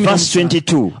ey'okumi verse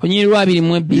 22, onyiri lwa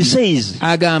 22 he says,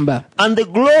 agamba, "And the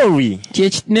glory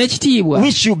n'ekitiibwa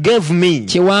which you gave me,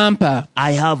 kye wampa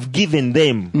I have given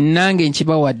them, nange that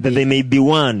nkibawadde, they may be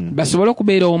one, basobole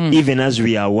okubeera omu even as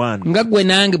we are one." nga ggwe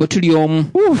nange bwe tuli omu.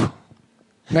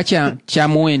 nga kya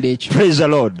muwendo ekyo. Praise the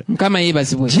Lord. Mukama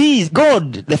yeebazibwe.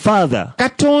 God the Father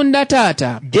Katonda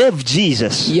Taata gave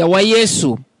Jesus yawa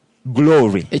Yesu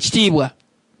glory. ekitiibwa.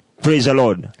 Praise the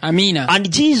Lord. Amiina. And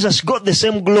Jesus got the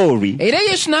same glory era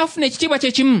Yesu n'afuna ekitiibwa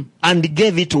kye kimu and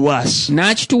gave it to us.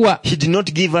 n'akituwa. He did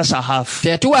not give us a half.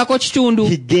 teyatuwaako kitundu,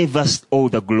 He gave us all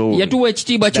the glory yatuwa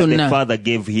ekitiibwa that the kyonna Father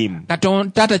gave him.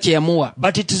 Taata kye yamuwa.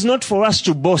 But it is not for us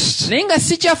to boast, naye nga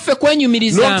si kyaffe not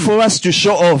kwenyumirizaamu, for us to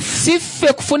show off, si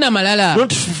ffe kufuna malala,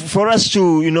 not for us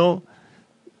to,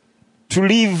 to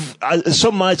live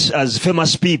so much as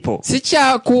famous people. si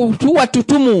kya kutuwa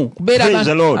tutumu kubeera Praise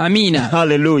the Lord. Amiina.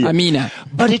 Hallelujah. Amiina.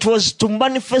 But it was to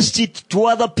manifest it to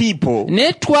other people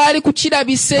naye twali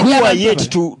kukirabisa eri who are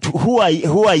abantu yet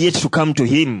who are yet to come to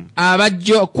him.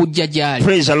 abajja okujja gy'ali.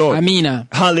 Praise the Lord. Amiina.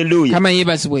 Hallelujah. Kama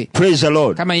yeebazibwe. Praise the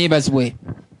Lord. Kama yeebazibwe.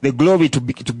 The glory to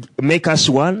make us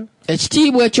one.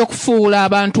 ekitiibwa ekyokufuula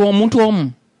abantu omuntu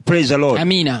omu. Praise the Lord.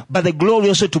 Amiina. But the glory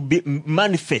also to be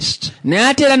manifest. naye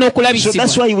ate era So n'okulabisibwa.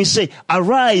 that's why we say,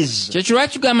 arise, kyekyo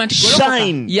lwaki tugamba nti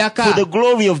shine yaka, for the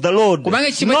glory of the Lord. kubanga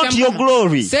ekitiibwa Not kya your Mukama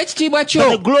glory, si ekitiibwa but the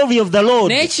kyo glory of the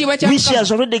Lord, naye ekitiibwa kya which he Mukama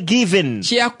has already given,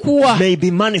 kye yakuwa may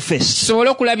be manifest. kisobole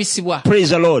okulabisibwa. Praise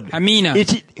the Lord. Amiina.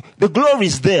 The glory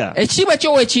is there, ekitiibwa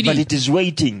kyo but weekiri it is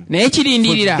waiting naye for the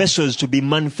kirindirira vessels to be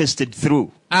manifested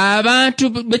through. abantu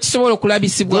bekisobola Those are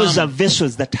okulabisibwamu,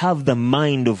 vessels that have the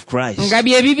mind of Christ. nga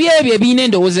byebibi ebyo ebirina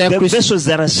endowooza ya The Kristo, vessels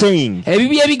that are saying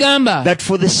ebibi ebigamba that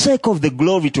for the sake of the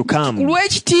glory to ku come,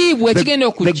 lw'ekitiibwa ekigenda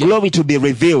the okujja, glory to be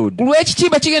revealed, ku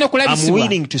lw'ekitiibwa kigenda I'm okulabisibwa,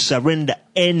 willing to surrender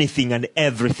anything and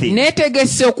everything.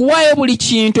 neetegese okuwaayo buli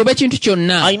kintu oba ekintu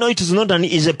kyonna. I know it is not an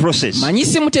easy process. manyi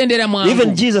si mutendera Even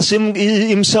mwangu, Jesus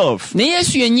himself, ne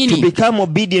Yesu to yennyini become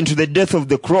obedient to the death of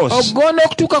the cross, okugonda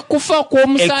okutuuka ku kufa a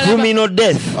kw'omusalaba, criminal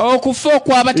death, okufa it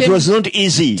okw'abatemu, was not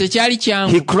easy. tekyali He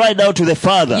kyangu. cried out to the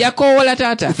Father Yakoowola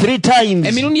Taata 3 times,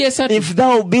 emirundi esatu, if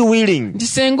thou be willing, nti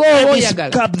senga oba let this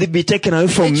oyagala cup be taken away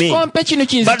from me, ekikompe kino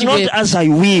but not kinzigibwe, as I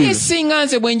will, singa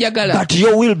nze bwe njagala, but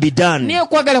your will be done. naye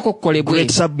okwagala kukolebwe.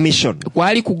 Great submission,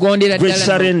 kwali kugondera great ddala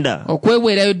surrender.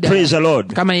 okwebwerayo ddala. Praise the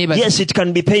Lord. Kama yebaza. Yes, it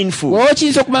can be painful, Wowe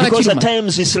kiyinza okuba nga because at kiruma,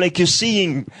 times it's like you're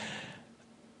seeing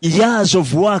years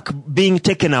of work being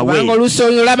taken away.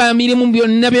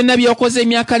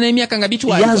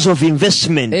 Years of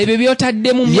investment.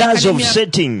 Years of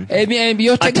setting.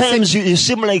 At times you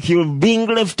seem like you're being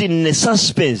left in a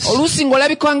suspense. You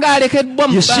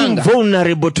seem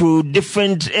vulnerable to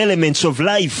different elements of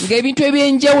life.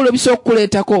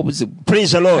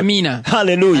 Praise the Lord. Amina.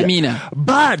 Hallelujah. Amina.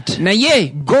 But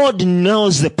God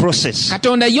knows the process.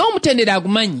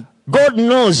 God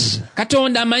knows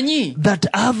that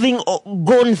having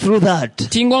gone through that,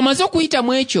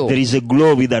 there is a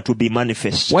glory that will be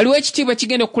manifest.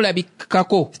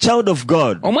 Child of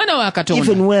God,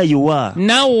 even where you are,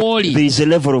 there is a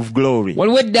level of glory.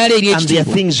 And there are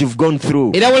things you've gone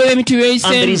through.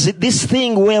 And there is this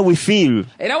thing where we feel,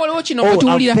 oh,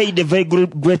 I've paid a very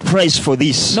great price for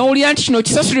this. I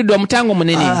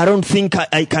don't think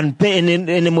I can pay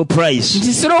any more price.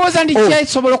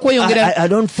 I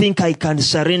don't think I can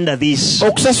surrender this.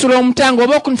 It's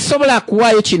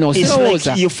like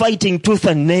you're fighting tooth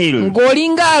and nail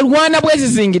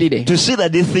to see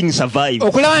that this thing survives.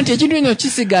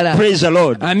 Praise the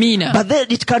Lord. Amina. But then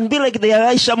it can be like the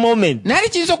Elisha moment.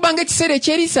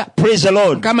 Praise the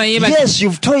Lord. Yes,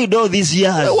 you've toiled all these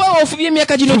years to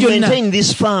maintain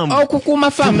this farm, to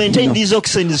maintain these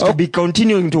oxen, to be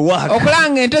continuing to work.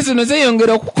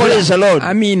 Praise the Lord.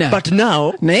 Amina. But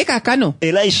now,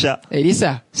 Elisha,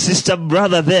 sister,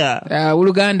 brother there,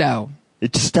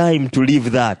 it's time to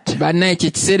leave that.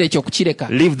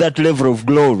 Leave that level of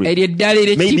glory. Maybe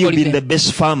you've been the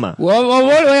best farmer. Maybe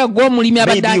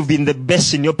you've been the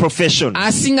best in your profession.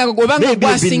 Maybe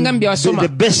you've been the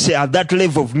best at that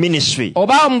level of ministry. In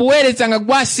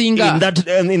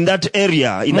that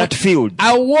area, in that field.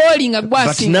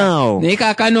 But now,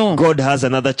 God has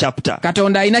another chapter. And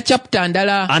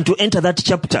to enter that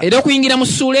chapter,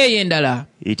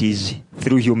 it is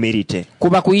through humility.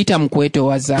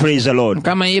 Praise the Lord.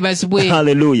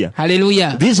 Hallelujah.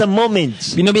 Hallelujah. These are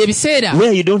moments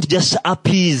where you don't just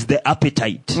appease the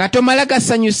appetite. You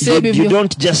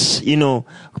don't just,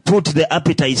 put the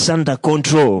appetites under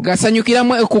control.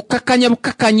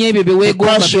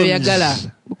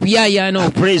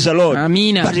 Praise the Lord.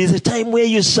 Amina. But it's a time where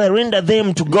you surrender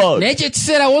them to God. The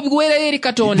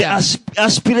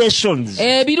aspirations,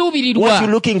 what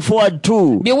you're looking forward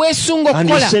to, and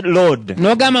you said, Lord,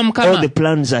 all the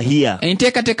plans are here.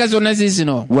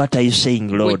 What are you saying,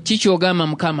 Lord?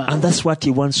 And that's what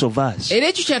He wants of us.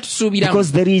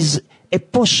 Because there is a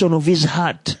portion of His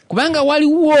heart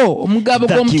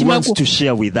that He wants to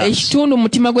share with us.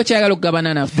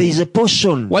 There is a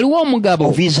portion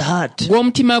of His heart He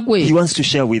wants to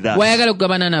share with us.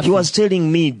 He was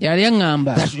telling me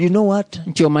that, you know what?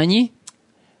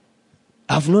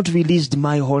 I've not released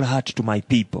my whole heart to my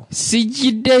people. Because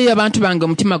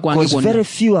very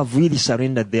few have really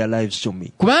surrendered their lives to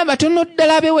me.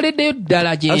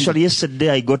 Actually, yesterday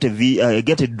I got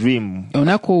a dream.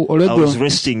 I was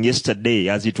resting yesterday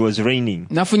as it was raining.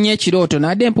 And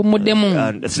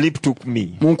sleep took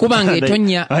me.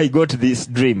 I got this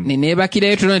dream.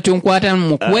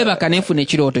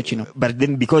 But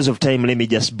then because of time, let me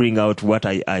just bring out what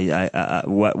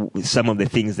some of the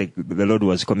things that the Lord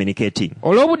was communicating.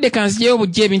 But the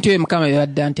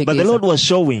Lord was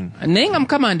showing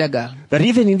that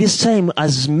even in this time,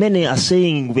 as many are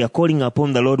saying we are calling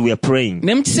upon the Lord, we are praying,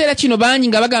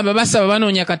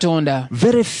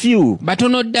 very few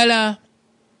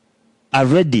are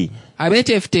ready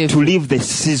to leave the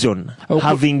season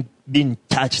having been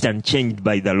touched and changed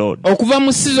by the Lord.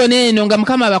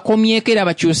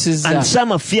 And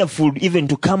some are fearful even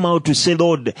to come out to say,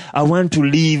 Lord, I want to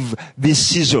leave this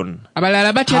season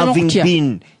having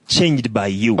been changed by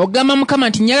you.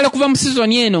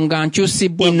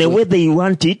 In a way they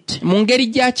want it.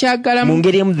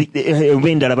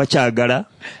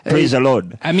 Praise the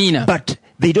Lord. But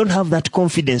they don't have that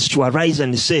confidence to arise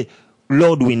and say,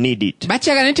 Lord, we need it. But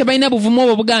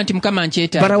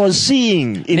I was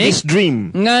seeing in this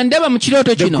dream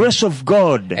the grace of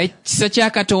God and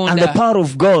the power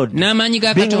of God being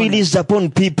released upon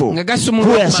people who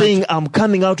are saying, I'm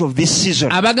coming out of this season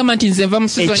a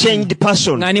changed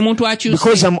person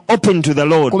because I'm open to the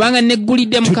Lord to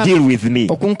deal with me.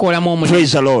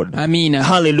 Praise the Lord.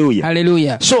 Hallelujah.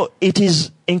 Hallelujah. So it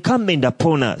is incumbent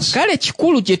upon us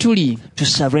to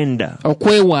surrender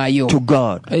to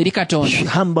God,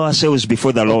 humble ourselves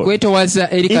before the Lord.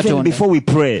 Even before we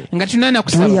pray, do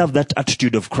we have that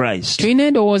attitude of Christ?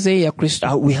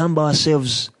 We humble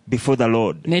ourselves before the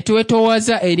Lord. To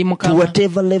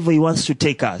whatever level He wants to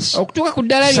take us. Some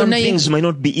things might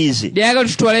not be easy,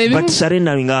 but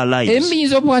surrendering our lives. Praise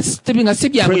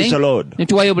the Lord.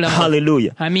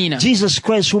 Hallelujah. Jesus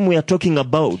Christ, whom we are talking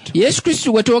about,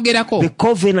 the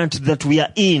covenant that we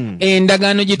are in,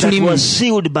 that was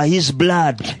sealed by His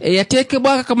blood on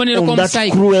that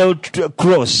cruel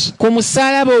cross,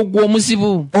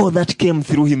 all that came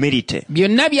through humility.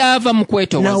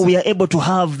 Now we are able to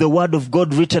have the word of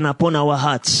God written upon our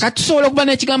hearts. We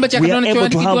are able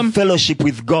to have fellowship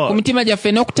with God. We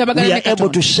are able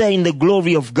to share in the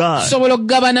glory of God.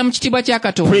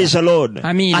 Praise the Lord.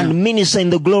 And minister in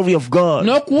the glory of God.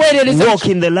 Walk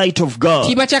in the light of God.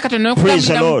 Praise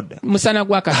the Lord.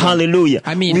 Hallelujah.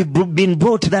 We've been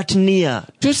brought that near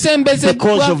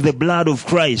because of the blood of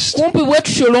Christ.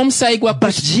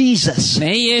 But Jesus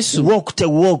walked a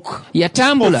walk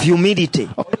of humility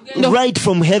right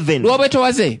from heaven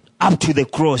up to the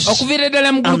cross and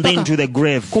then to the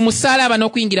grave.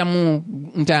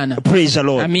 Praise the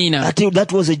Lord.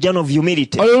 That was a journey of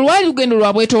humility.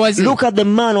 Look at the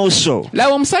man also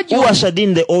who ushered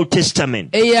in the Old Testament.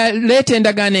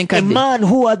 A man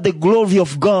who had the glory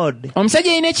of God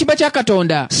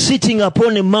sitting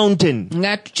upon a mountain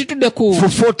for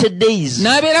 40 days.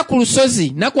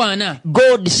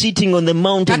 God sitting on the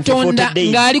mountain for 40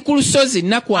 days. And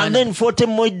then 40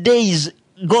 more days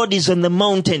God is on the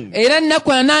mountain. And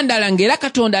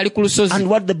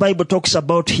what the Bible talks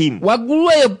about him,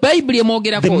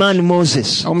 the man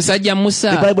Moses.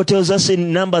 The Bible tells us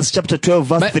in Numbers chapter 12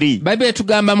 verse 3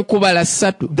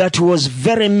 that he was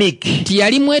very meek.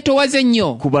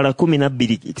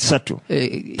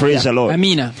 Praise the Lord.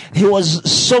 He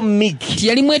was so meek,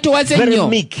 very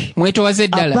meek,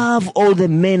 above all the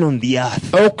men on the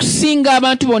earth.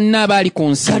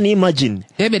 Can you imagine?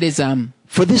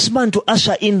 For this man to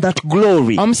usher in that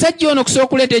glory, where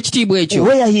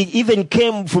he even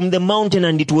came from the mountain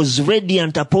and it was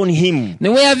radiant upon him, and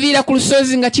the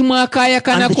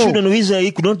children of Israel,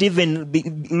 he could not even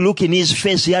look in his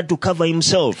face, he had to cover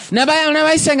himself. The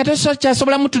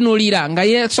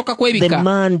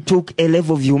man took a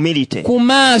level of humility.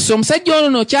 Praise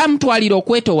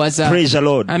the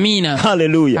Lord.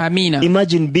 Hallelujah.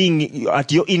 Imagine being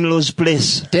at your in-laws'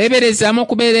 place.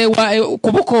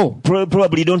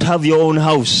 Probably don't have your own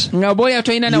house.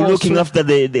 You're looking after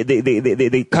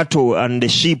the cattle and the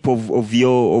sheep of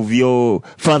your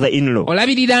father-in-law.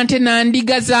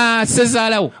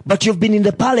 But you've been in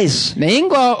the palace.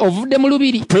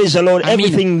 Praise the Lord.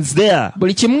 Everything's there.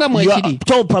 You are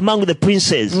top among the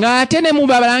princes.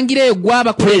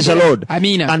 Praise the Lord.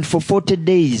 And for 40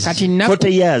 days,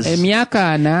 40 years,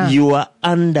 you are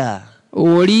under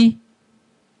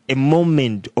a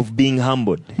moment of being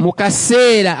humbled.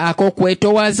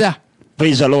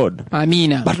 Praise the Lord.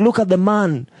 But look at the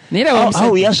man.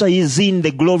 How he actually is in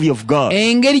the glory of God.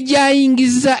 And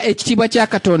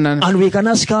we can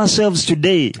ask ourselves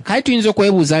today, have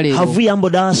we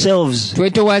humbled ourselves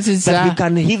that we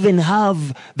can even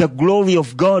have the glory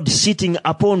of God sitting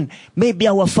upon maybe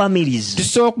our families,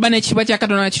 or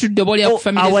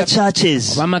our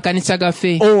churches,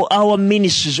 or our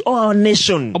ministries, or our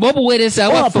nation, or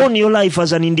upon your life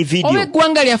as an individual? And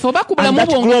that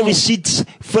glory sits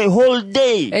for a whole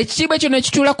day,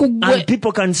 and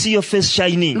people can see your face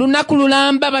shining. Just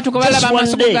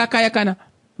one day.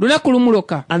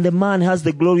 And the man has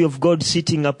the glory of God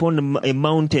sitting upon a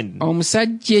mountain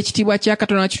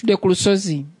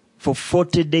for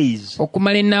 40 days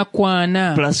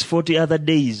plus 40 other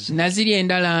days,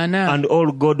 and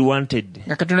all God wanted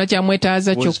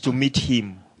was to meet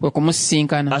him,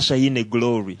 usher in a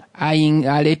glory. And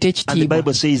the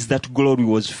Bible says that glory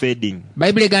was fading.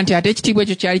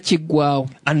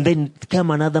 And then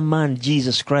came another man,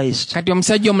 Jesus Christ, who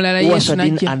ushered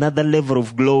in another level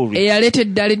of glory, a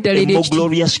more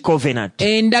glorious covenant. So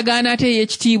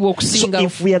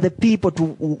if we are the people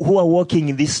who are walking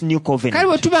in this new covenant, how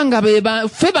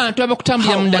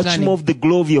much more of the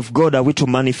glory of God are we to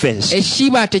manifest?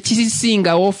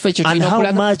 And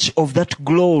how much of that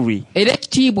glory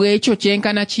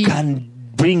can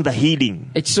bring the healing?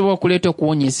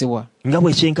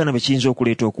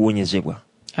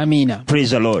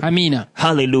 Praise the Lord.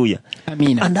 Hallelujah.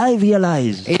 And I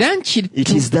realize it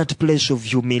is that place of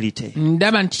humility.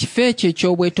 Even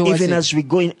as we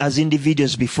go in as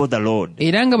individuals before the Lord,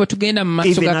 even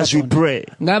as we pray,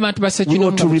 we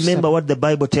ought to remember what the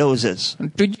Bible tells us.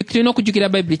 In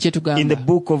the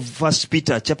book of 1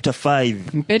 Peter chapter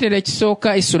 5 and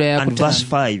verse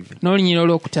 5,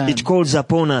 it calls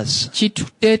upon us to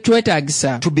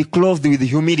be clothed with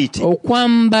humility,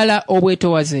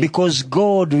 because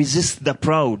God resists the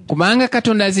proud, but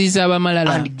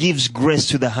amalala. And gives grace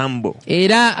to the humble.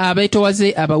 Era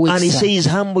abeetowaze abawekisa. And he says,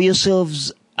 humble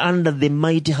yourselves under the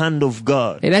mighty hand of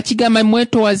God. Era kigamba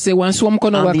mwetowaze wansi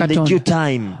w'omukono gwa Katonda. In the due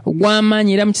time.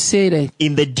 Gw'amaanyi era mu kiseera.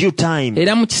 In the due time.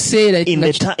 Era mu kiseera.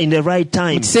 In the right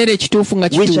time. Mu kiseera ekituufu nga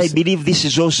kituuse. Which I believe this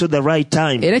is also the right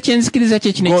time. Era kyenzikiriza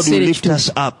kye kino ekiseera ekituufu. God will lift us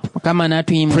up. Mukama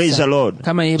n'atuyimusa. Praise the Lord.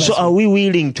 So are we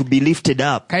willing to be lifted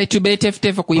up? Kale tubeere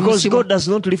tefutefu kuyimusibwa. Because God does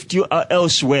not lift you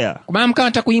elsewhere. Kubanga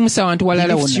Mukama takuyimusa wantu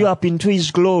walala wonna. He lifts you up into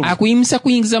his glory. Akuyimusa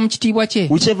kuyingiza mu kitiibwa kye.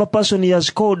 Whichever person he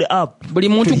has called up. Buli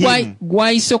muntu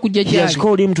gw'ayise okujja gy'ali. He has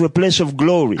called him to a place of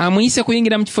glory. Amuyise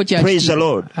kuyingira mu kifo kya. Praise the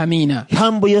Lord. Amina.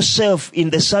 Humble yourself in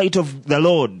the sight of the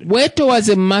Lord.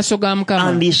 Weetowaze mu maaso ga Mukama.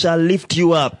 And he shall lift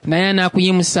you up. Naye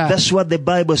anaakuyimusa. That's what the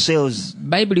Bible says.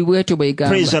 Bayibuli bw'etyo bw'egamba.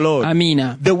 Praise the Lord.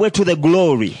 Amina. The way to the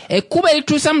glory. Ekkubo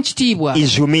erituusa mu kitiibwa.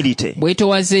 Is humility.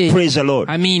 Bw'etowaze. Praise the Lord.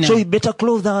 Amina. So we better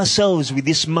clothe ourselves with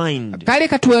this mind. Kale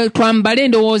twambale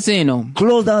endowooza eno.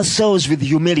 Clothe ourselves with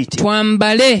humility.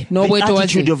 Twambale n'obwetowaze. The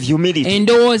attitude of humility.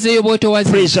 Endowooza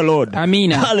ey'obwetowaze. Praise the Lord.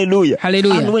 Amina. Hallelujah.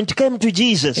 Hallelujah. And when it came to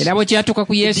Jesus, era bwe kyatuuka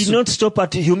ku Yesu, he did not stop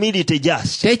at humility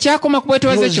just. Tekyakoma ku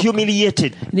bwetowaze kyokka. He was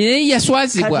humiliated. Naye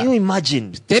yaswazibwa. Can you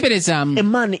imagine? Teeberezaamu. A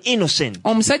man innocent.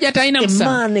 Omusajja talina musa. A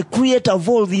man, a creator of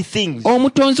all these things.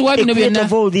 Omutonzi wa bino byonna. A creator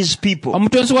of all these people.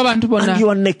 Omutonzi w'abantu bonna. And you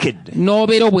are naked.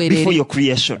 N'obeera obwereere. Before your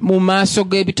creation. Mu maaso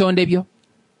g'ebitonde byo.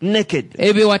 Naked.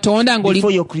 Ebyo watonda ng'oli.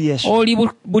 Before your creation. Oli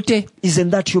bute. Isn't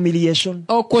that humiliation?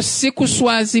 Okwo si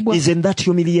kuswazibwa. Isn't that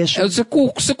humiliation? Si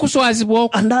kuswazibwa.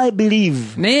 And I believe.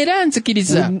 Naye era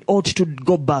nzikiriza. We ought to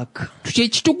go back.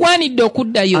 Kitugwanidde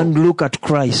okuddayo. And look at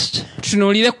Christ.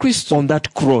 Tutunuulire Kristo. On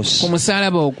that cross. Ku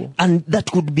musaalaba ogwo. And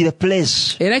that could be the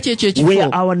place. Era kyekyo ekifo. Where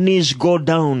our knees go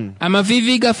down.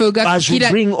 Amavivi gaffe we gakkira. As we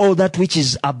bring all that which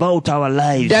is about our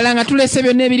lives. Ddala nga tulese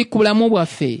byonna ebiri ku bulamu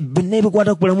bwaffe.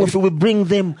 N'ebikwata ku bulamu bwaffe, we bring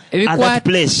them at that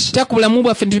place. I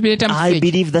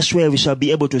believe that's where we shall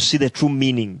be able to see the true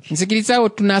meaning of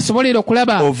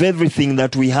everything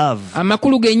that we have and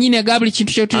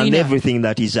everything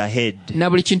that is ahead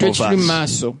of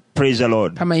us. Praise the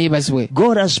Lord.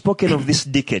 God has spoken of this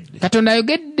decade as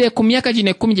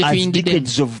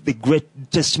decades of the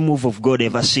greatest move of God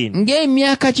ever seen. For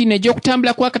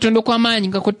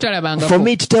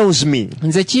me, it tells me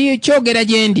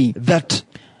that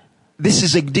this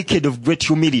is a decade of great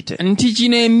humility. That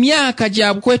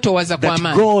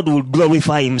God will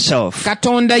glorify himself. That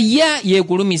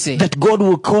God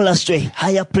will call us to a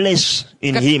higher place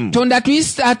in him. To a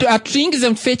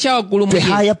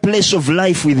higher place of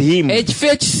life with him. A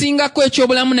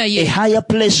higher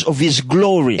place of his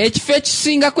glory. To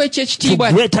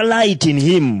greater light in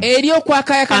him.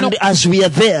 And as we are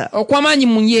there,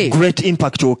 great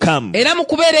impact will come.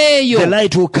 The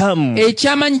light will come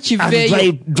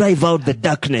and drive out the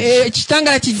darkness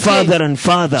farther and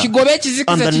farther, and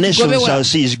the nation shall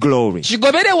see his glory. Praise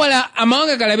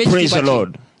the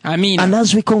Lord. And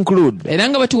as we conclude, I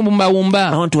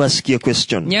want to ask you a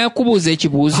question.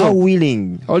 How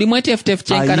willing are you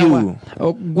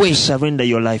to surrender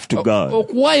your life to God,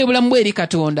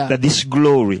 that this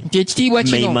glory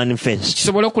may manifest?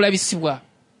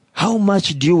 How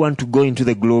much do you want to go into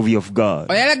the glory of God?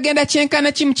 Do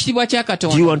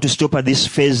you want to stop at this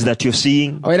phase that you're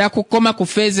seeing?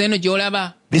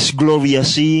 This glory you're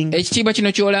seeing?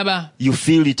 You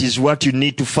feel it is what you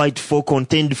need to fight for,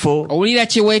 contend for?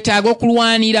 Praise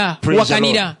the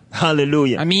Lord.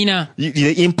 Hallelujah.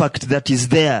 The impact that is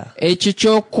there, do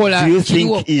you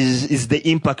think is the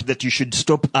impact that you should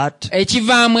stop at?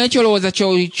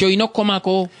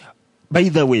 By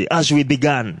the way, as we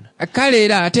began, do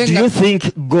you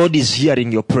think God is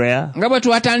hearing your prayer? Or do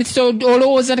you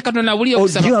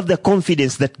have the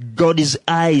confidence that God's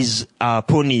eyes are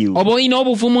upon you?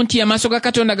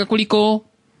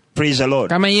 Praise the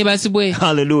Lord.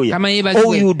 Hallelujah.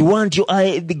 Or you would want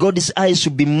God's eyes to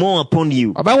be more upon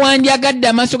you? Wouldn't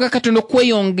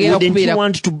you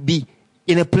want to be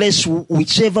in a place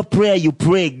whichever prayer you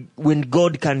pray, when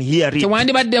God can hear it and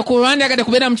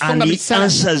he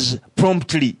answers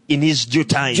promptly in his due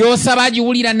time? And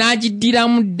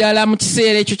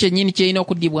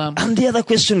the other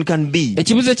question can be,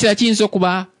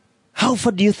 how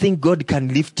far do you think God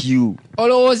can lift you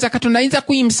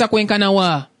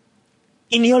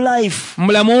in your life?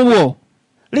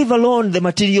 Leave alone the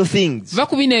material things.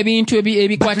 But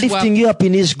lifting you up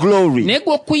in His glory.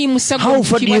 How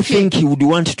far do you think He would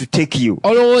want to take you?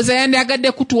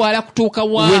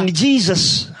 When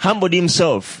Jesus humbled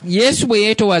Himself,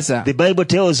 the Bible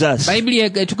tells us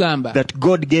that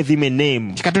God gave Him a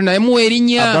name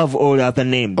above all other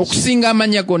names.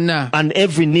 And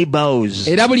every knee bows,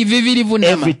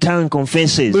 every tongue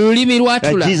confesses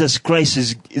that Jesus Christ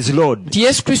is Lord, to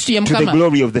the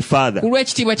glory of the Father.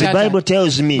 The Bible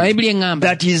tells me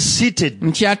that He is seated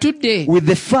with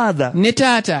the Father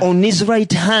on His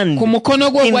right hand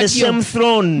in the same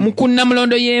throne.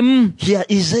 He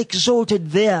is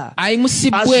exalted there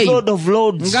as Lord of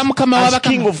Lords, as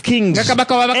King of Kings,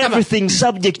 everything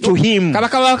subject to Him.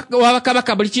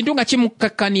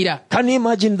 Can you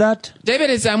imagine that?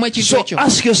 So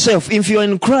ask yourself, if you are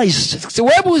in Christ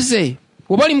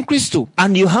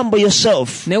and you humble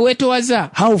yourself,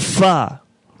 how far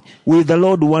will the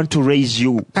Lord want to raise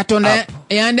you up?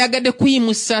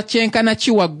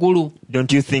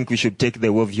 Don't you think we should take the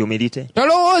way of humility? I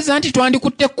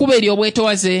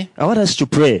want us to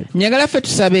pray.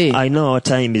 I know our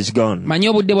time is gone. I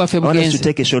want us to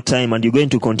take a short time, and you're going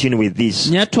to continue with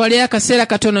this.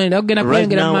 Right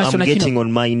now I'm getting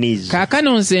on my knees,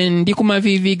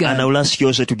 and I will ask you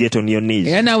also to get on your knees.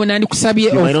 You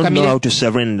might not know how to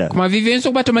surrender, but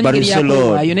you say,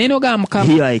 Lord,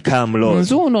 here I come, Lord.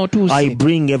 I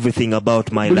bring everything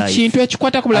about my life.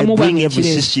 I bring every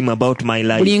system about my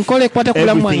life.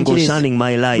 Everything concerning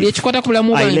my life,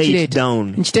 I lay it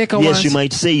down. Yes, you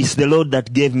might say it's the Lord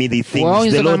that gave me the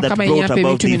things, the Lord that brought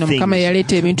about the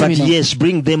things. But yes,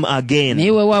 bring them again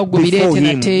before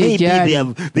Him.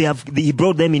 Maybe He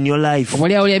brought them in your life, but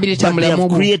they have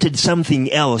created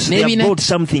something else. They have brought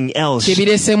something else.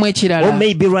 Or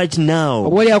maybe right now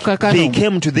they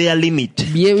came to their limit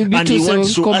and He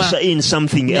wants to usher in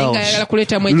something else.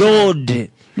 Lord,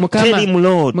 tell Him,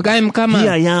 Lord,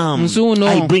 here I am.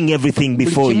 I bring everything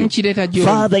before you.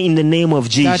 Father, in the name of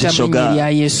Jesus, oh God,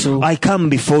 I come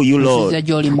before you, Lord.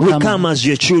 We come as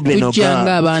your children, oh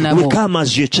God. We come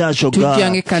as your church, oh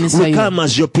God. We come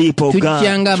as your people, oh God.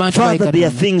 Father, there are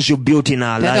things you built in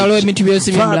our lives.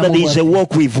 Father, there is a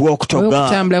walk we've walked, oh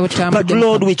God. But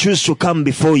Lord, we choose to come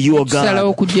before you, oh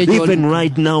God. Even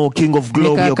right now, King of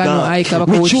Glory, oh God.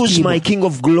 We choose, my King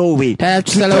of Glory, to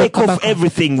take off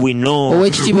everything we know.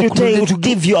 To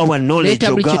give you our knowledge,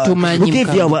 oh God. To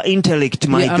give you our intellect,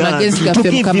 my God. To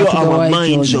give you our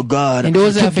minds, oh God.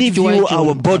 To give you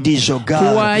our bodies, oh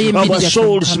God. Our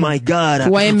souls, my God.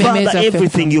 Father,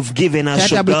 everything you've given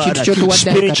us, oh God.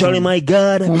 Spiritually, my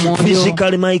God.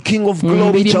 Physically, my King of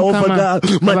Glory, Jehovah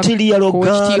God. Material, oh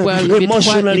God.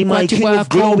 Emotionally, my King of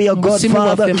Glory, oh God,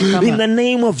 Father. In the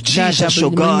name of Jesus, oh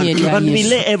God. And we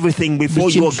lay everything before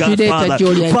you, oh God, Father.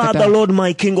 Father, Lord,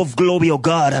 my King of Glory, oh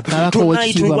God.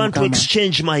 Tonight we want to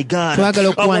exchange, my God,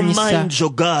 our minds, oh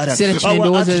God,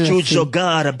 our attitudes, oh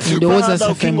God,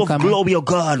 Father, King of Glory, oh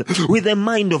God, with the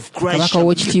mind of Christ,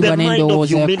 the mind of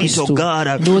humility, oh God.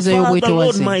 Father,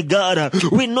 Lord, my God,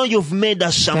 we know you've made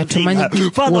us something.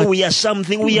 Father, we are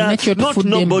something. We are not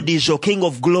nobodies, oh King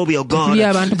of Glory, oh God.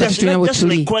 Just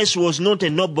like Christ was not a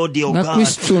nobody, oh God.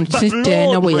 But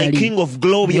Lord, my King of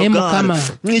Glory, oh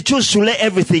God, we choose to lay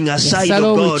everything aside,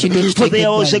 oh God, for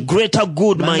there was a greater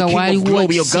good, my King of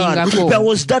Glory, oh God.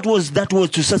 That was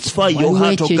to satisfy your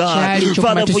heart, oh God.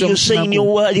 Father, for you say in your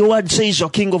word says, your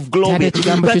King of Glory,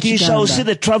 that he shall see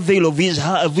the travail of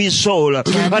his soul, and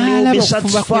he will be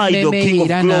satisfied, O King of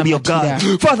Glory, O God.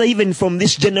 Father, even from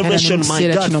this generation, my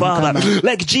God, Father,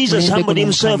 like Jesus humbled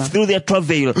himself through their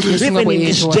travail, even in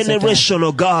this generation,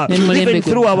 O God, even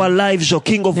through our lives, O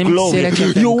King of Glory,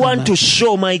 you want to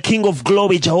show, my King of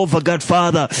Glory, Jehovah God,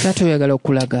 Father,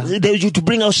 to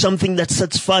bring out something that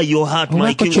satisfies your heart,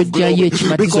 my King of Glory,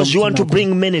 because you want to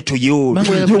bring many to you.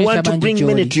 You want to bring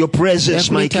many to your presence,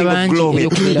 my King of Glory.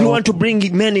 You want to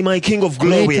bring many, my King of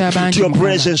Glory, to your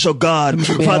presence, oh God.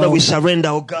 Father, we surrender,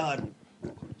 oh God.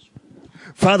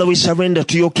 Father, we surrender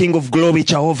to your King of Glory,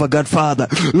 Jehovah God, Father.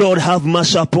 Lord, have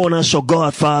mercy upon us, oh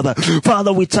God, Father.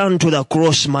 Father, we turn to the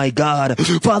cross, my God.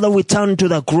 Father, we turn to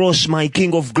the cross, my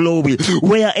King of Glory,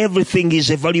 where everything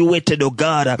is evaluated, oh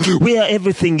God. Where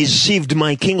everything is received,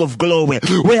 my King of Glory.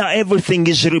 Where everything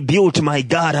is rebuilt, my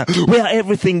God. Where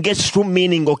everything gets true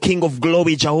meaning, oh King of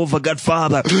Glory, Jehovah God,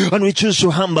 Father. And we choose to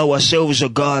humble ourselves, oh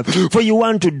God. For you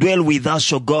want to dwell with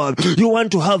us, oh God. You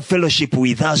want to have fellowship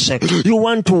with us. You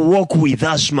want to walk with with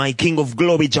us, my King of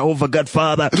glory, Jehovah God,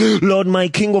 Father. Lord, my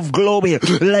King of glory,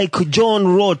 like John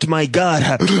wrote, my God,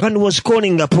 and was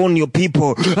calling upon your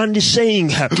people and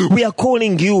saying, we are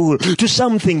calling you to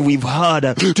something we've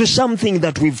heard, to something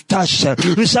that we've touched,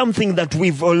 to something that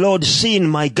we've, oh Lord, seen,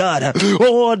 my God.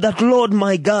 Oh, that Lord,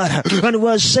 my God, and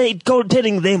was said,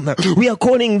 telling them, we are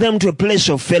calling them to a place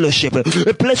of fellowship with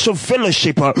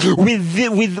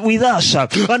us,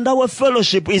 and our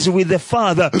fellowship is with the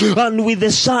Father and with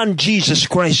the Son, Jesus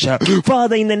Christ.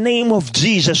 Father, in the name of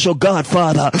Jesus, oh God,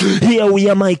 Father, here we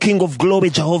are, my King of glory,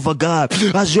 Jehovah God,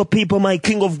 as your people, my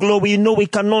King of glory. You know we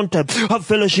cannot have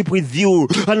fellowship with you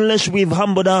unless we've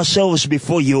humbled ourselves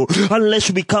before you,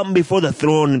 unless we come before the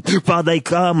throne. Father, I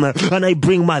come and I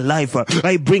bring my life,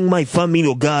 I bring my family,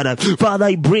 oh God. Father,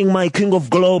 I bring my King of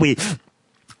glory,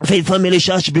 Faith Family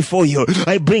Church before you.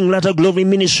 I bring Latter Glory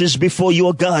Ministries before you,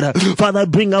 O God. Father, I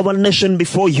bring our nation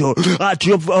before you. At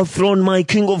your throne, my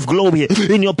King of glory,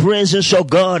 in your presence, O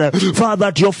God. Father,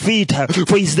 at your feet,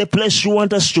 for it's the place you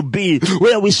want us to be,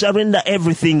 where we surrender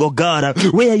everything, O God.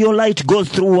 Where your light goes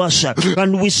through us,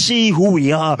 and we see who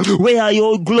we are. Where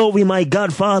your glory, my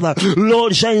God, Father,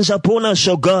 Lord, shines upon us,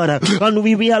 O God. And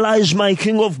we realize, my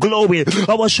King of glory,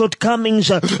 our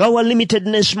shortcomings, our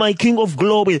limitedness, my King of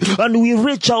glory. And we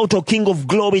reach out, O King of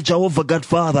glory, Jehovah God,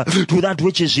 Father, to that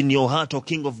which is in your heart, O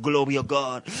King of glory, O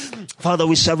God. Father,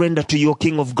 we surrender to your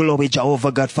King of glory,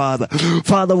 Jehovah God, Father.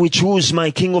 Father, we choose, my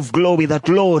King of glory, that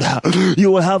Lord,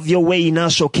 you will have your way in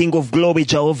us, O King of glory,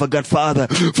 Jehovah God, Father.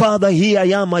 Father, here I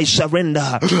am, I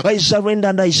surrender. I surrender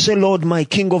and I say, Lord, my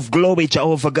King of glory,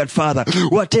 Jehovah God, Father,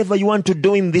 whatever you want to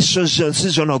do in this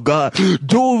season, O God,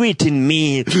 do it in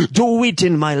me. Do it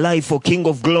in my life, O King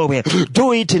of glory.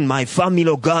 Do it in my family,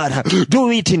 O God. Do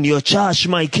it in your church,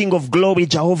 my King of glory,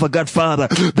 Jehovah God, Father,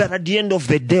 that at the end of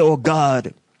the day, oh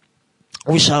God,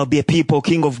 we shall be a people,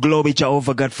 King of glory,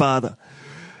 Jehovah God, Father,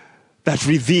 that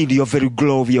reveal your very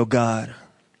glory, oh God,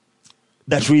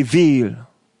 that reveal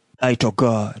light, oh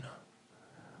God,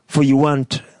 for you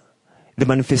want the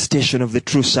manifestation of the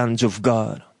true sons of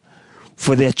God,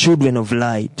 for they are children of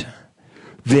light,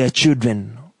 they are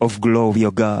children of glory, oh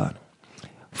God.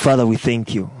 Father, we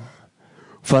thank you.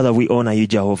 Father, we honor you,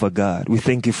 Jehovah God. We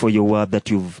thank you for your word that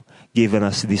you've given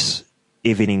us this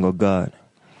evening, O God.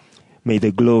 May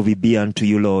the glory be unto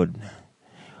you, Lord.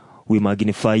 We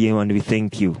magnify you and we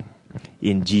thank you.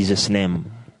 In Jesus'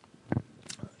 name.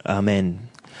 Amen.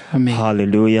 Amen.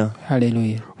 Hallelujah.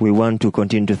 Hallelujah. We want to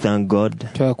continue to thank God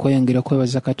for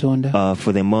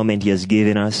the moment He has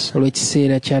given us. I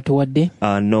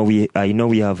know we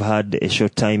have had a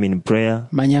short time in prayer,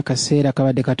 but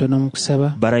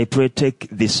I pray take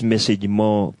this message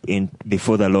more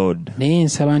before the Lord. We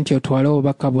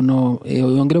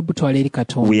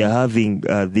are having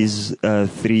these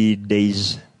 3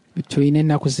 days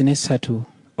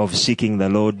of seeking the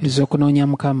Lord.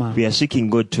 We are seeking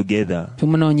God together,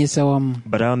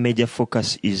 but our major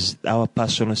focus is our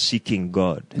personal seeking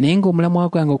God.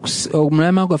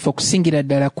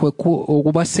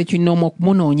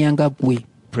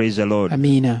 Praise the Lord.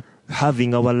 Amina.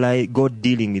 Having our life, God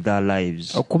dealing with our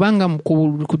lives, God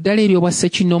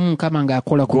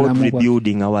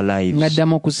rebuilding our lives,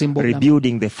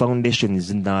 rebuilding the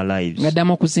foundations in our lives. Praise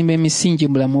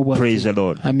the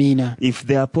Lord. Amina. If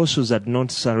the apostles had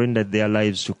not surrendered their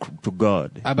lives to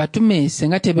God, I don't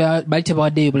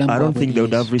think they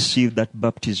would have received that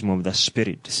baptism of the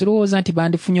Spirit. They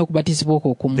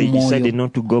decided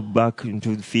not to go back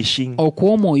into fishing.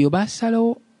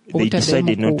 They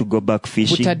decided not to go back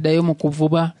fishing, but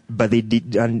they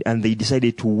did, and they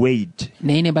decided to wait.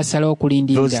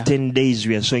 Those 10 days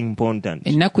were so important.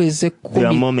 They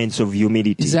are moments of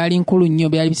humility. Praise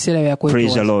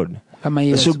the Lord.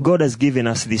 So God has given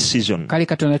us this season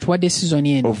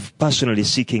of personally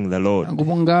seeking the Lord.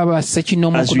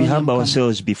 As we humble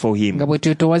ourselves before Him, I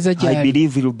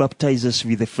believe He will baptize us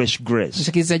with a fresh grace.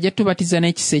 We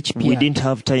didn't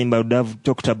have time, but I would have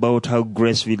talked about how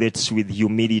grace relates with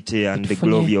humility and the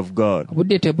glory of God.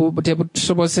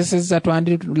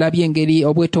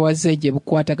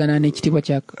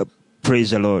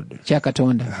 Praise the Lord.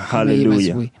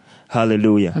 Hallelujah.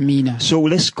 Hallelujah. Amina. So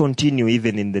let's continue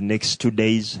even in the next 2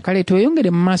 days. And in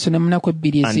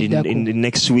the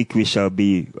next week we shall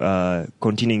be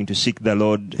continuing to seek the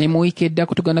Lord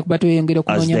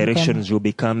as directions will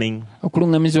be coming.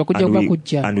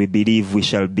 And we believe we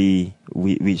shall be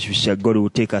God will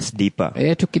take us deeper.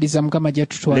 Let us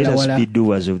be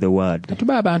doers of the word.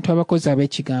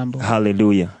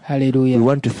 Hallelujah. Hallelujah. We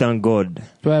want to thank God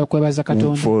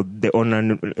for the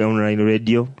online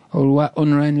radio.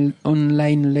 Online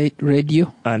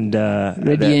radio. And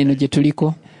radio eno gye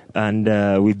tuliko. And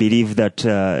we believe that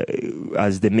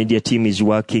as the media team is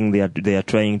working, they are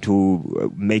trying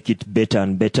to make it better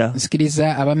and better.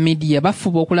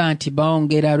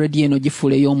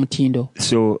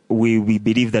 So we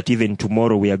believe that even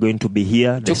tomorrow we are going to be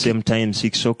here the same time,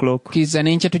 6 o'clock. We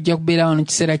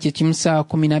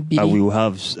will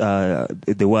have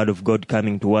the word of God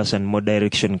coming to us and more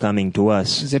direction coming to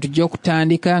us.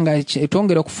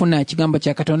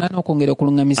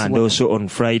 And also on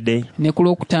Friday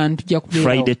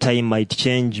time might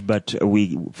change, but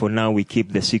for now we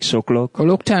keep the 6 o'clock.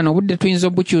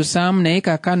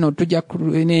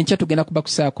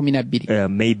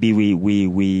 Maybe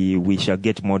we shall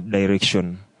get more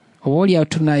direction.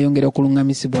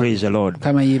 Praise the Lord.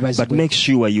 But make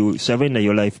sure you surrender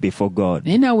your life before God.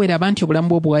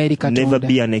 Never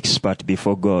be an expert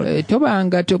before God. He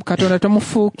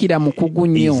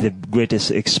is the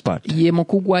greatest expert.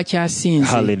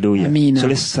 Hallelujah. So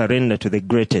let's surrender to the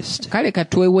greatest.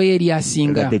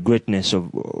 That the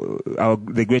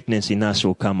greatness in us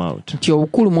will come out.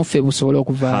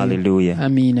 Hallelujah.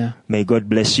 Amina. May God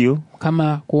bless you.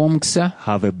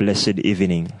 Have a blessed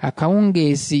evening.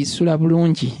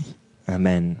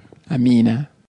 Amen. Amina.